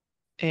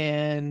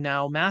and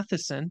now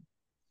Matheson.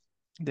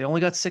 They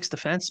only got 6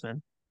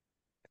 defensemen.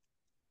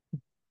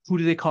 Who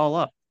do they call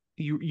up?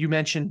 You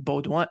mentioned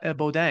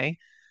Baudin,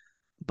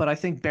 but I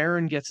think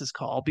Barron gets his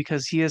call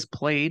because he has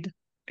played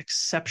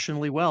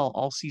exceptionally well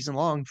all season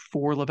long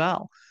for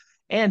Laval,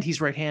 and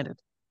he's right-handed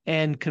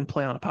and can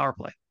play on a power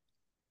play.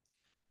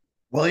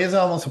 Well, he has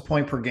almost a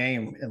point per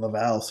game in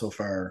Laval so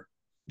far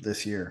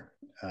this year.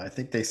 I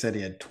think they said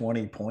he had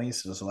 20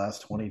 points in his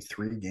last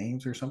 23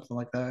 games or something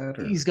like that.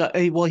 Or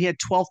He had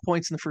 12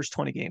 points in the first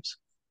 20 games.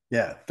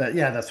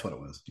 that's what it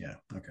was. Yeah,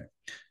 okay.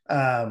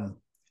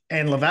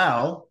 And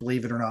Laval,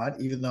 believe it or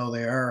not, even though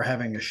they are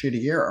having a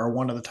shitty year, are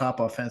one of the top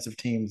offensive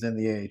teams in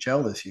the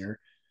AHL this year.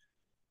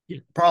 Yeah.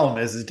 Problem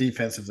is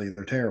defensively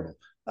they're terrible.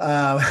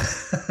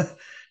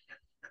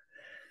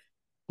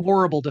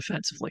 Horrible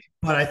defensively.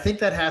 But I think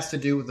that has to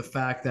do with the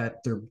fact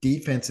that their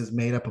defense is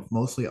made up of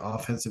mostly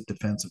offensive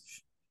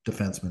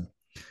defensemen.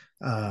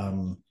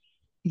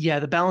 Yeah,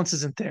 the balance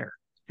isn't there.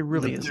 It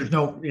really is. There's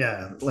no,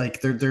 yeah,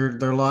 like they're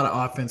a lot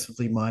of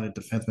offensively minded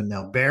defensemen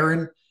now.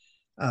 Barron,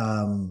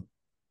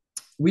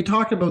 we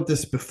talked about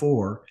this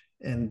before,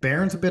 and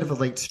Barron's a bit of a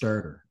late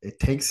starter. It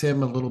takes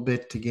him a little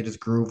bit to get his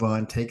groove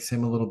on, takes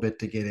him a little bit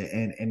to get it,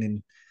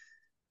 and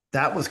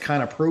that was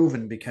kind of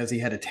proven because he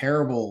had a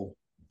terrible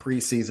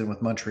preseason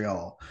with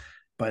Montreal.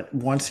 But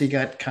once he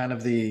got kind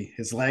of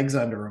his legs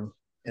under him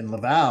in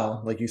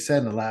Laval, like you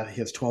said, he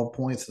has 12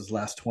 points his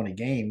last 20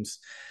 games.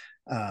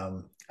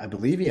 I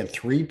believe he had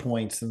 3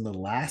 points in the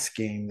last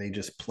game they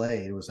just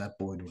played. It was at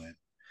Baudouin.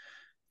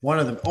 One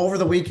of them over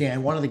the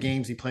weekend, one of the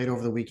games he played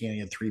over the weekend, he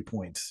had 3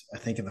 points, I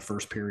think, in the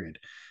first period.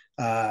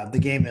 The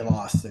game they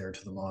lost there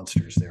to the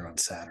Monsters there on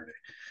Saturday.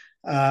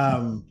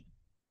 And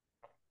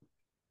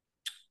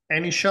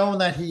he's shown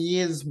that he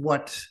is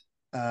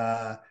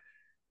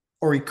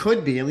or he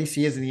could be, at least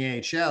he is in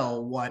the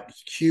AHL, what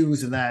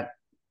Hughes and that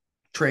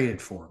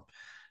traded for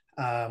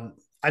him.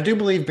 I do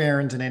believe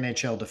Barron's an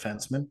NHL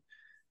defenseman.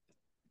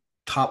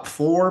 Top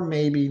 4,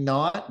 maybe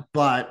not,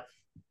 but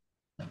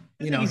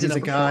he's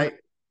a guy. 4.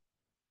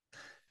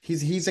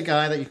 He's a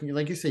guy that you can,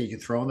 like you say, you can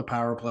throw in the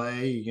power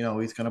play.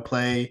 He's going to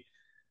play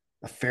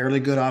a fairly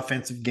good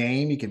offensive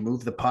game. He can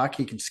move the puck.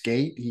 He can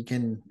skate. He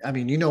can. I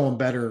mean, you know him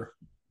better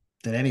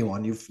than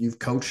anyone. You've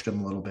coached him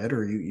a little bit,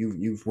 or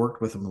you've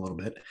worked with him a little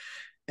bit,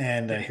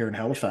 and here in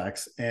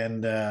Halifax,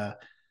 and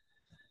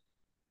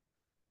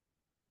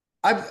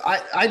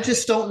I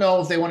just don't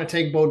know if they want to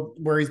take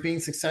where he's being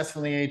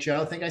successful in the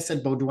AHL. I think I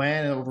said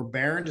Baudouin over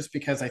Barron just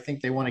because I think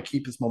they want to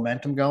keep his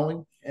momentum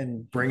going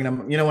and bringing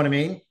him. You know what I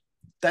mean?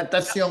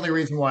 That's the only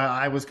reason why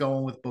I was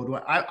going with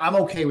Baudouin. I'm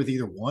okay with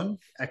either one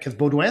because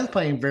Baudouin's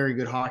playing very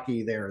good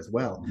hockey there as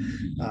well.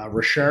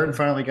 Richard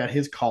finally got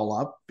his call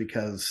up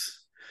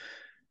because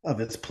of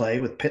his play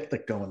with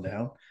Pitlick going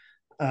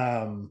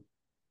down,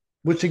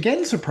 which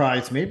again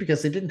surprised me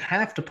because they didn't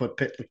have to put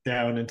Pitlick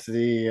down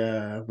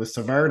into with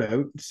Savard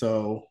out.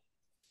 So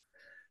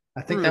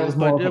I think that was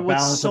more of a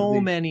balance.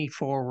 So many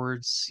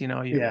forwards,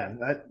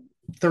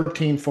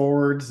 13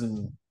 forwards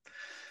and.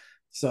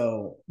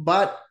 So,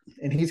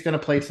 and he's going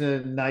to play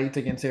tonight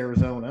against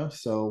Arizona.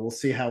 So we'll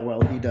see how well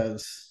he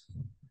does.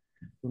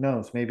 Who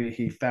knows? Maybe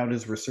he found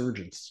his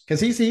resurgence because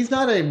he's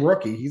not a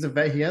rookie. He's a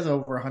vet. He has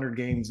over 100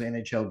 games,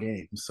 NHL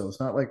games. So it's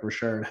not like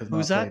Richard has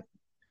Who's not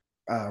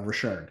played.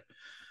 Richard.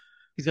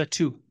 He's got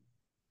 2.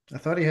 I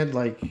thought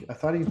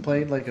he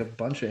played like a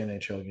bunch of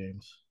NHL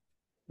games.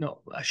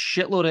 No, a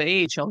shitload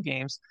of AHL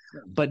games.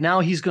 But now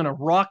he's going to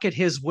rocket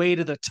his way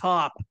to the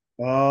top.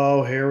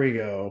 Oh, here we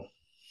go.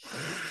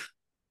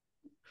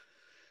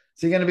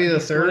 Is he going to be the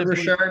third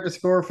Richard to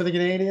score for the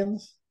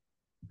Canadiens?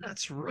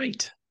 That's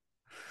right.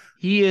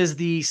 He is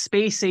the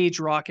space age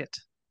rocket.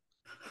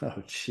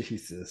 Oh,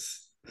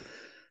 Jesus.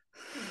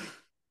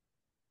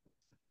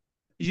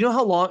 You know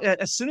how long,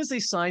 as soon as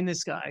they sign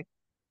this guy,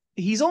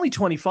 he's only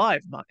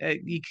 25.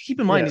 Keep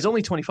in mind, He's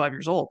only 25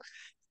 years old.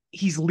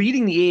 He's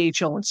leading the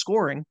AHL in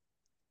scoring.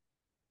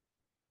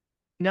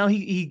 Now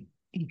he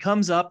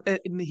comes up.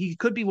 He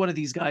could be one of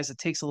these guys that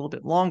takes a little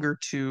bit longer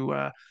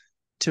to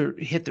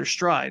hit their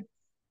stride.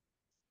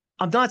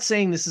 I'm not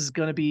saying this is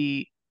going to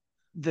be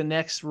the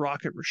next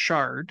Rocket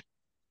Richard.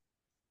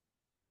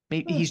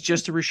 Maybe he's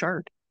just a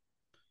Richard.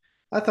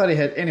 I thought he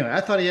had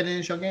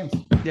NHL games.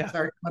 Yeah.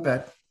 Sorry, my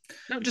bad.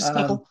 No, just a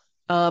couple.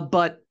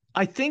 But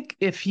I think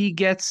if he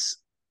gets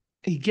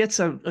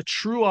a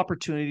true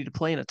opportunity to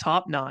play in a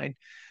top 9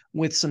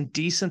 with some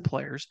decent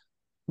players,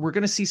 we're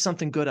going to see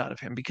something good out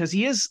of him because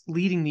he is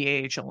leading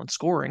the AHL in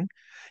scoring.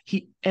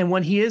 And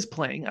when he is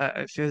playing,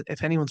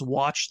 if anyone's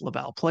watched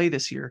Laval play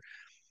this year,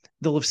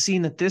 they'll have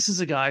seen that this is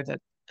a guy that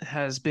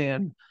has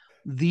been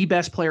the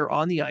best player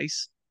on the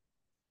ice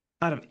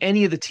out of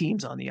any of the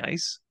teams on the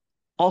ice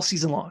all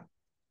season long.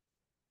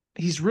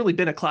 He's really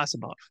been a class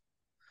above.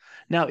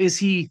 Now, is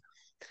he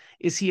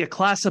a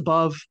class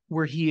above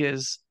where he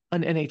is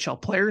an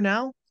NHL player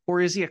now,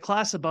 or is he a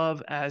class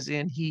above as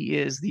in he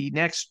is the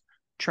next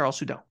Charles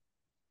Hudon?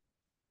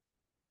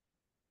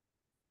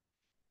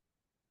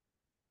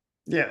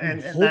 Yeah, I'm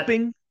and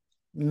hoping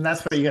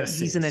that's what you got to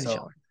he's see. an So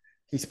NHLer.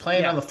 he's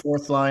playing on Yeah, the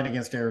fourth line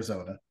against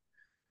Arizona.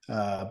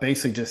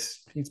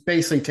 He's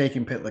basically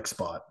taking Pitlick's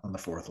spot on the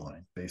fourth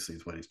line. Basically,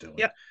 is what he's doing.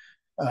 yeah.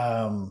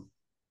 Um,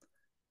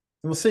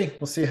 we'll see.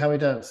 We'll see how he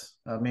does.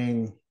 I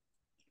mean,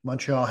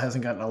 Montreal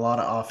hasn't gotten a lot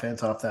of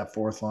offense off that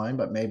fourth line,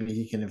 but maybe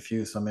he can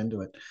infuse some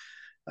into it.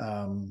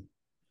 Um,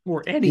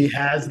 Or he any,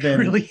 has been.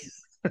 really.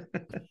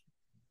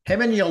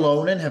 Him and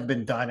Yolonen have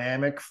been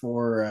dynamic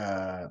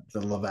for the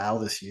Laval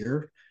this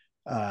year.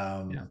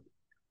 Yeah.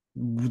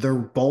 They're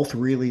both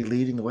really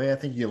leading the way. I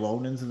think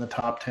Yolonen's in the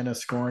top 10 of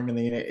scoring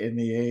in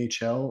the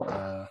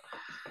AHL,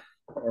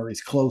 or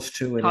he's close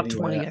to it Top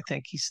anyway. 20, I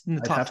think. He's in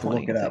the I'd top have to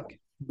look 20, I it up, think.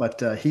 but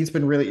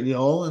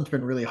Yolonen's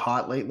been really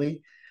hot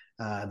lately.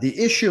 The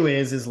issue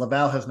is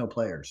Laval has no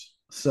players,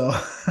 so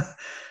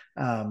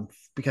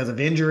because of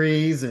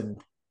injuries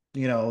and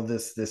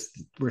this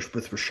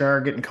with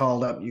Richard getting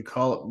called up, you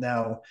call it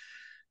now.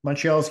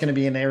 Montreal is going to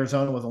be in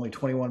Arizona with only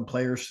 21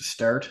 players to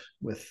start,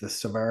 with the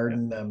Savard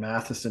and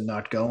Matheson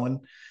not going.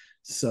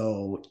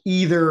 So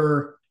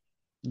either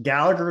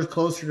Gallagher is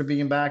closer to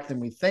being back than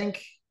we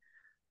think,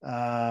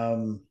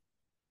 um,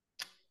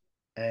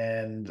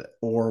 and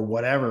or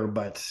whatever.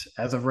 But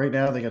as of right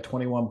now, they got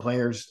 21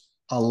 players.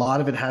 A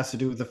lot of it has to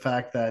do with the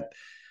fact that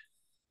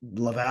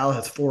Laval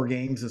has 4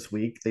 games this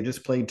week. They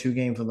just played 2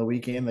 games on the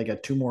weekend. They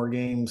got 2 more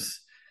games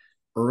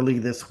early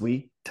this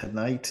week,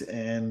 tonight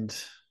and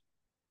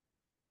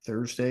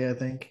Thursday, I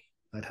think.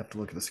 I'd have to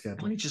look at the schedule.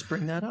 Why don't you just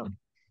bring that up?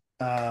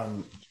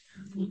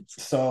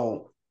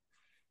 So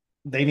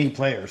they need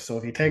players. So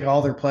if you take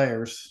all their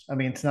players, I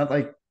mean, it's not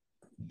like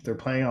they're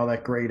playing all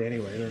that great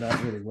anyway. They're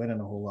not really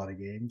winning a whole lot of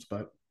games,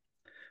 but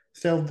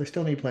still, they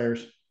still need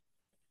players.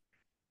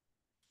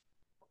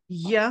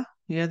 Yeah,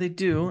 yeah, they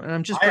do. And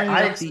I'm just I bringing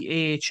up I,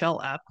 the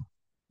AHL app.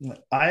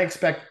 I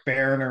expect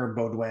Barron or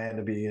Baudouin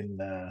to be in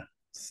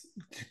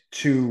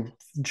to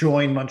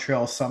join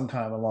Montreal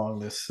sometime along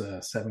this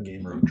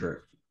 7-game road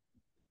trip.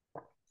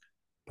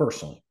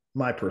 Personally,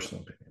 my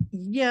personal opinion.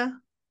 Yeah,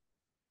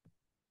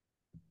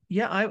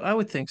 yeah, I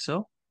would think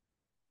so.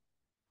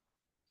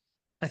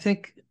 I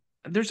think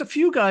there's a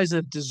few guys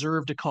that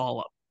deserve to call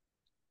up.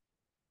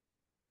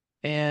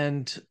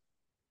 And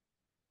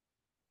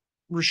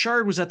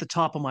Richard was at the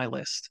top of my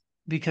list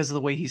because of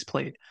the way he's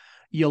played.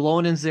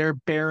 Yolonen's there,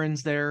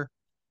 Barron's there.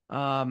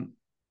 Um,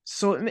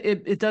 so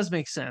it does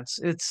make sense.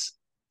 It's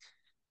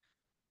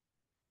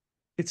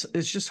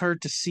just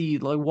hard to see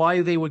like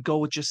why they would go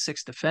with just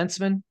 6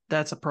 defensemen.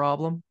 That's a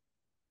problem.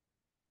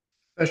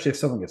 Especially if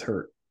someone gets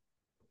hurt.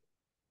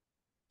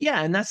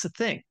 Yeah, and that's the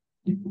thing.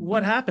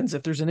 What happens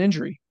if there's an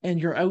injury and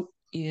you're out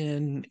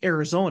in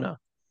Arizona?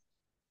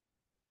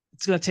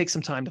 It's going to take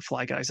some time to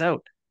fly guys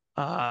out.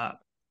 Uh,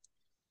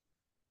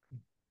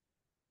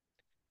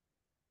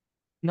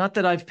 Not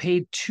that I've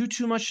paid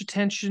too much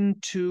attention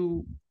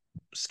to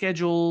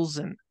schedules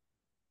and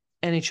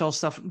NHL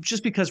stuff,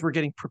 just because we're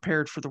getting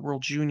prepared for the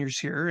World Juniors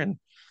here and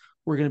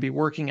we're going to be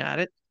working at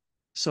it.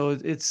 So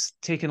it's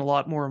taken a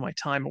lot more of my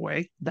time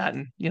away. That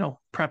and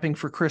prepping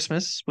for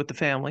Christmas with the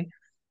family.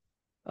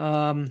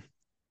 Um,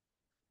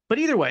 but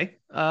either way,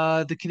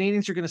 the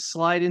Canadians are going to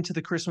slide into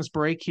the Christmas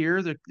break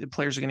here. The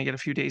players are going to get a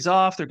few days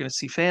off. They're going to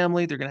see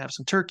family. They're going to have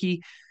some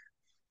turkey,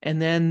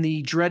 and then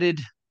the dreaded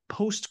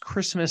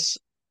post-Christmas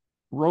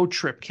road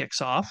trip kicks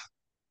off,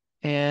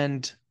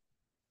 and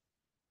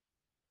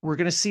we're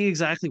going to see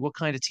exactly what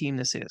kind of team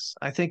this is.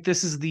 I think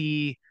this is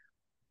the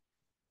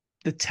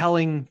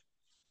telling.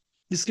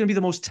 This is going to be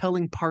the most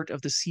telling part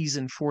of the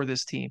season for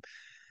this team,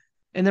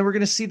 and then we're going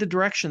to see the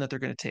direction that they're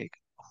going to take.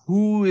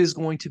 Who is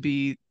going to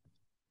be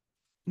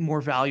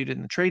more valued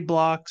in the trade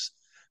blocks?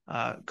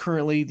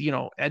 Currently,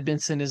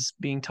 Edmondson is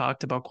being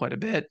talked about quite a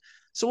bit,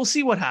 so we'll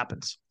see what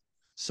happens.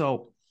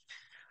 So,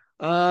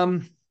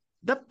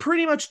 that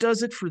pretty much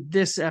does it for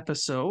this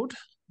episode.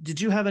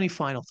 Did you have any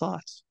final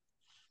thoughts?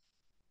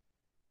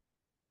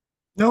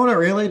 No, not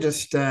really.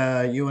 Just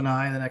you and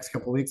I in the next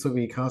couple of weeks will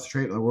be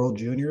concentrating on the World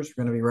Juniors.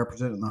 We're going to be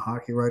representing the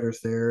hockey writers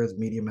there as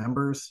media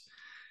members.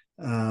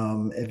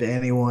 If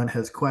anyone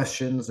has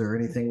questions or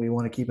anything we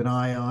want to keep an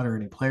eye on, or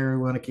any player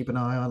we want to keep an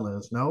eye on, let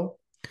us know.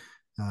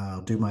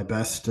 I'll do my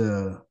best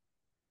to,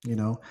 you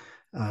know,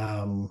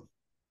 um,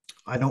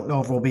 I don't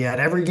know if we'll be at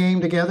every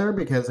game together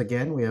because,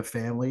 again, we have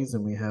families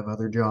and we have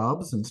other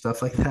jobs and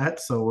stuff like that.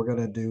 So we're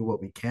going to do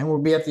what we can.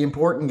 We'll be at the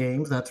important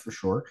games, that's for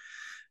sure.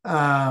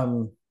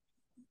 Um,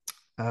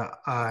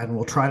 and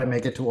we'll try to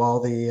make it to all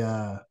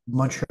the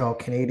Montreal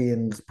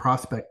Canadiens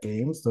prospect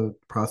games, the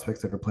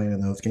prospects that are playing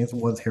in those games. The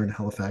ones here in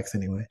Halifax,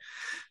 anyway.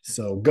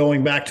 So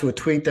going back to a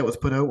tweet that was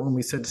put out when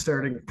we said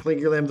starting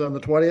prelims on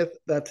the 20th,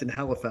 that's in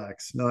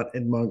Halifax, not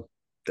in Moncton.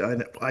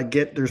 I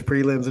get there's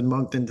prelims in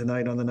Moncton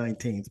tonight on the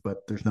 19th,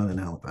 but there's none in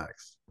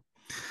Halifax.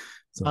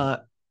 So,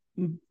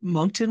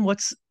 Moncton?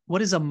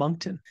 What is a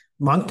Moncton?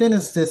 Moncton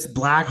is this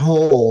black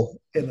hole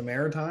in the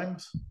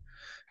Maritimes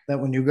that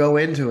when you go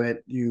into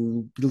it,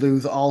 you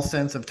lose all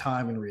sense of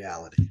time and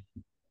reality.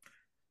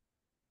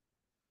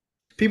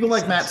 People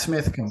like Matt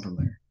Smith come from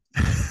there.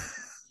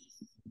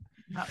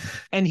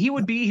 And he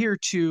would be here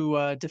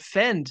to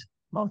defend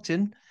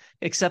Moncton,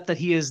 except that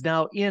he is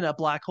now in a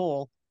black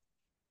hole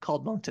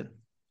called Moncton.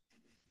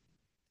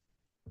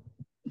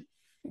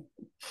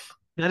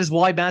 That is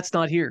why Matt's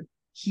not here.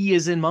 He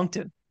is in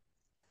Moncton.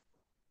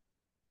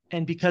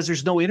 And because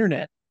there's no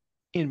internet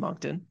in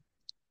Moncton,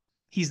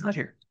 he's not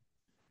here.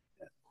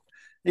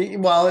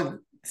 Well,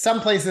 some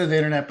places have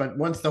internet, but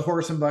once the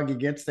horse and buggy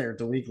gets there,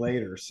 it's a week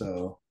later.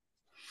 So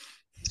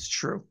it's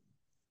true.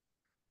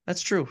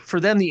 That's true. For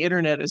them, the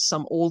internet is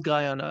some old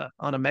guy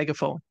on a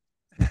megaphone.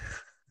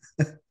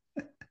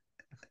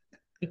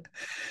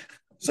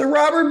 So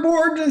Robert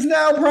Borden is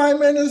now prime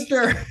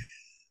minister.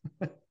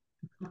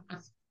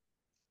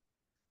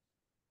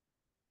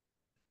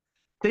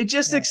 They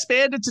just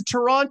expanded to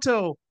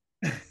Toronto.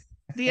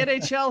 The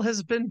NHL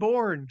has been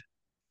born.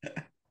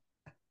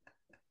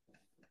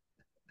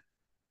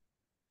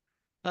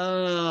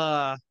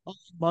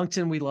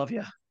 Moncton, we love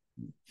you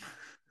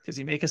because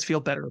you make us feel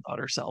better about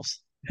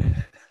ourselves.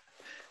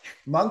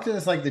 Moncton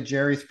is like the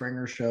Jerry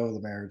Springer show of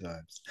the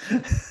Maritimes.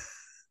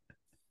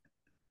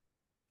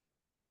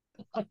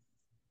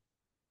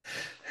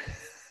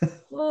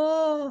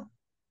 Oh,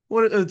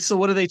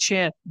 what do they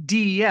chant?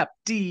 D-Yep,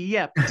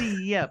 D-Yep,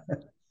 D-Yep.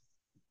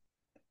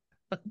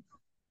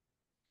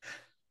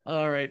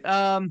 All right.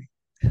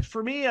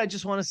 For me, I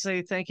just want to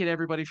say thank you to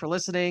everybody for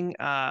listening.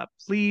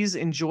 Please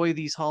enjoy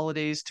these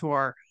holidays to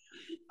our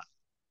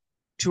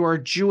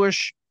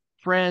Jewish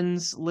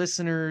friends,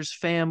 listeners,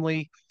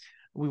 family.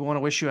 We want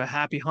to wish you a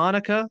happy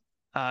Hanukkah.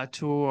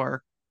 To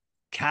our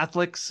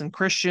Catholics and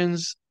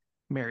Christians,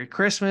 Merry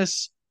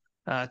Christmas.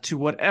 To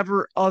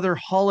whatever other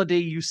holiday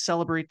you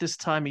celebrate this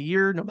time of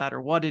year, no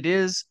matter what it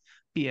is,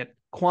 be it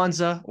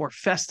Kwanzaa or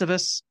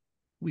Festivus,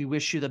 we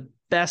wish you the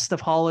best of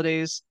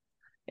holidays,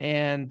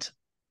 and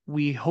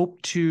we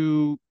hope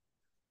to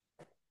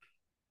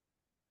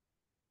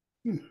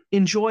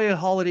enjoy a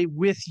holiday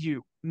with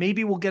you.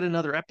 Maybe we'll get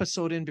another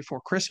episode in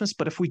before Christmas,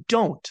 but if we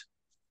don't,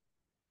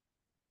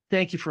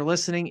 thank you for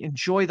listening.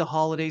 Enjoy the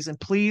holidays, and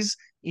please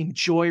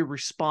enjoy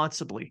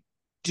responsibly.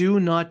 Do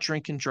not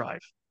drink and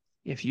drive.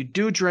 If you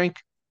do drink,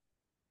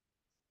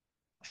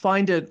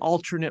 find an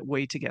alternate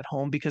way to get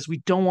home, because we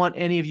don't want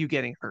any of you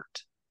getting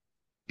hurt,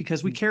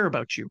 because we care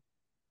about you.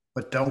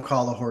 But don't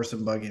call the horse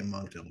and buggy in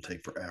Moncton. It'll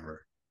take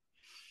forever.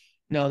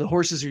 No, the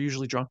horses are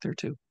usually drunk there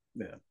too.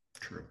 Yeah,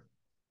 true.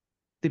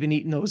 They've been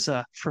eating those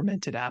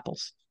fermented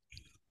apples.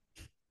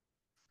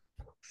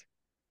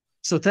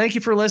 So thank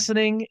you for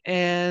listening.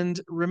 And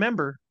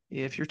remember,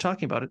 if you're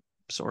talking about it,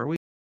 so are we.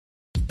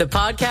 The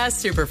Podcast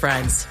Super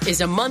Friends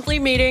is a monthly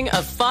meeting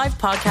of 5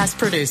 podcast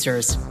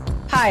producers.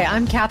 Hi,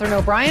 I'm Katherine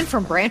O'Brien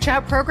from Branch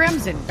Out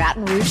Programs in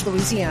Baton Rouge,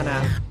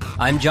 Louisiana.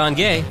 I'm John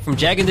Gay from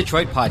Jagged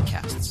Detroit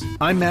Podcasts.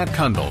 I'm Matt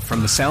Kundle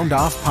from the Sound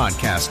Off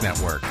Podcast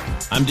Network.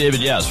 I'm David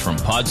Yaz from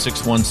Pod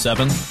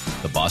 617,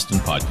 the Boston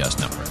Podcast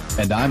Network.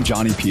 And I'm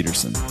Johnny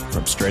Peterson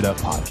from Straight Up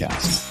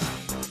Podcasts.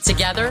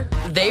 Together,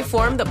 they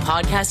form the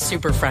Podcast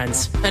Super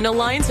Friends, an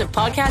alliance of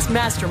podcast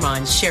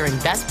masterminds sharing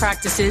best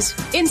practices,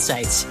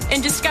 insights,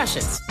 and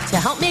discussions to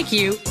help make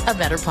you a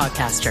better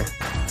podcaster.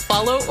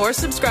 Follow or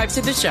subscribe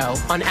to the show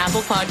on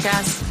Apple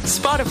Podcasts,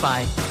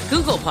 Spotify,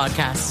 Google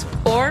Podcasts,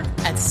 or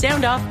at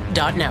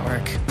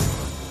soundoff.network.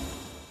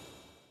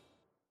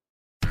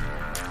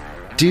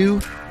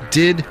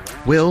 Did,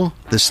 Will,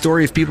 the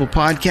Story of People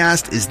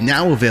podcast is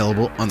now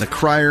available on the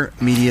Crier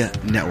Media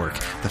Network.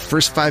 The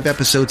first 5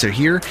 episodes are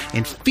here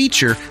and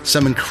feature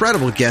some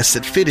incredible guests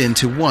that fit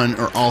into one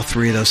or all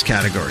 3 of those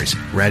categories.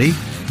 Ready?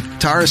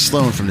 Tara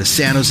Sloan from the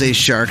San Jose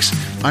Sharks,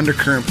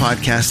 Undercurrent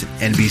podcast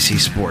at NBC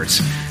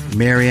Sports.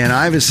 Marianne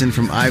Iveson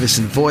from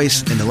Iveson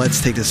Voice and the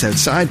Let's Take This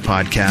Outside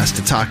podcast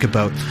to talk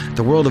about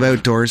the world of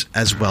outdoors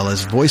as well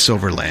as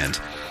voiceover land.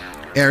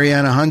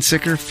 Ariana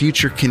Hunsicker,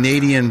 future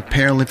Canadian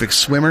Paralympic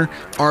swimmer,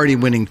 already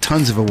winning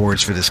tons of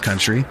awards for this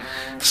country.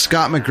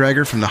 Scott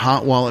McGregor from the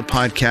Hot Wallet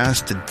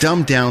podcast to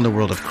dumb down the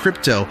world of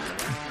crypto,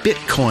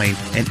 Bitcoin,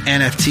 and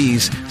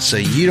NFTs so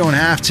you don't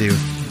have to.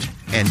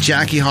 And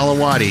Jackie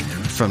Holowati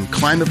from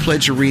Climate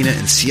Pledge Arena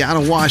in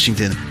Seattle,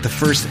 Washington, the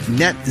first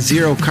net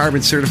zero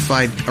carbon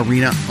certified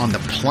arena on the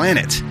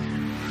planet.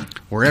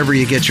 Wherever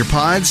you get your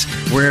pods,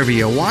 wherever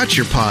you watch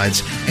your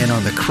pods, and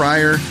on the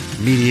Crier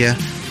Media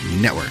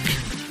Network.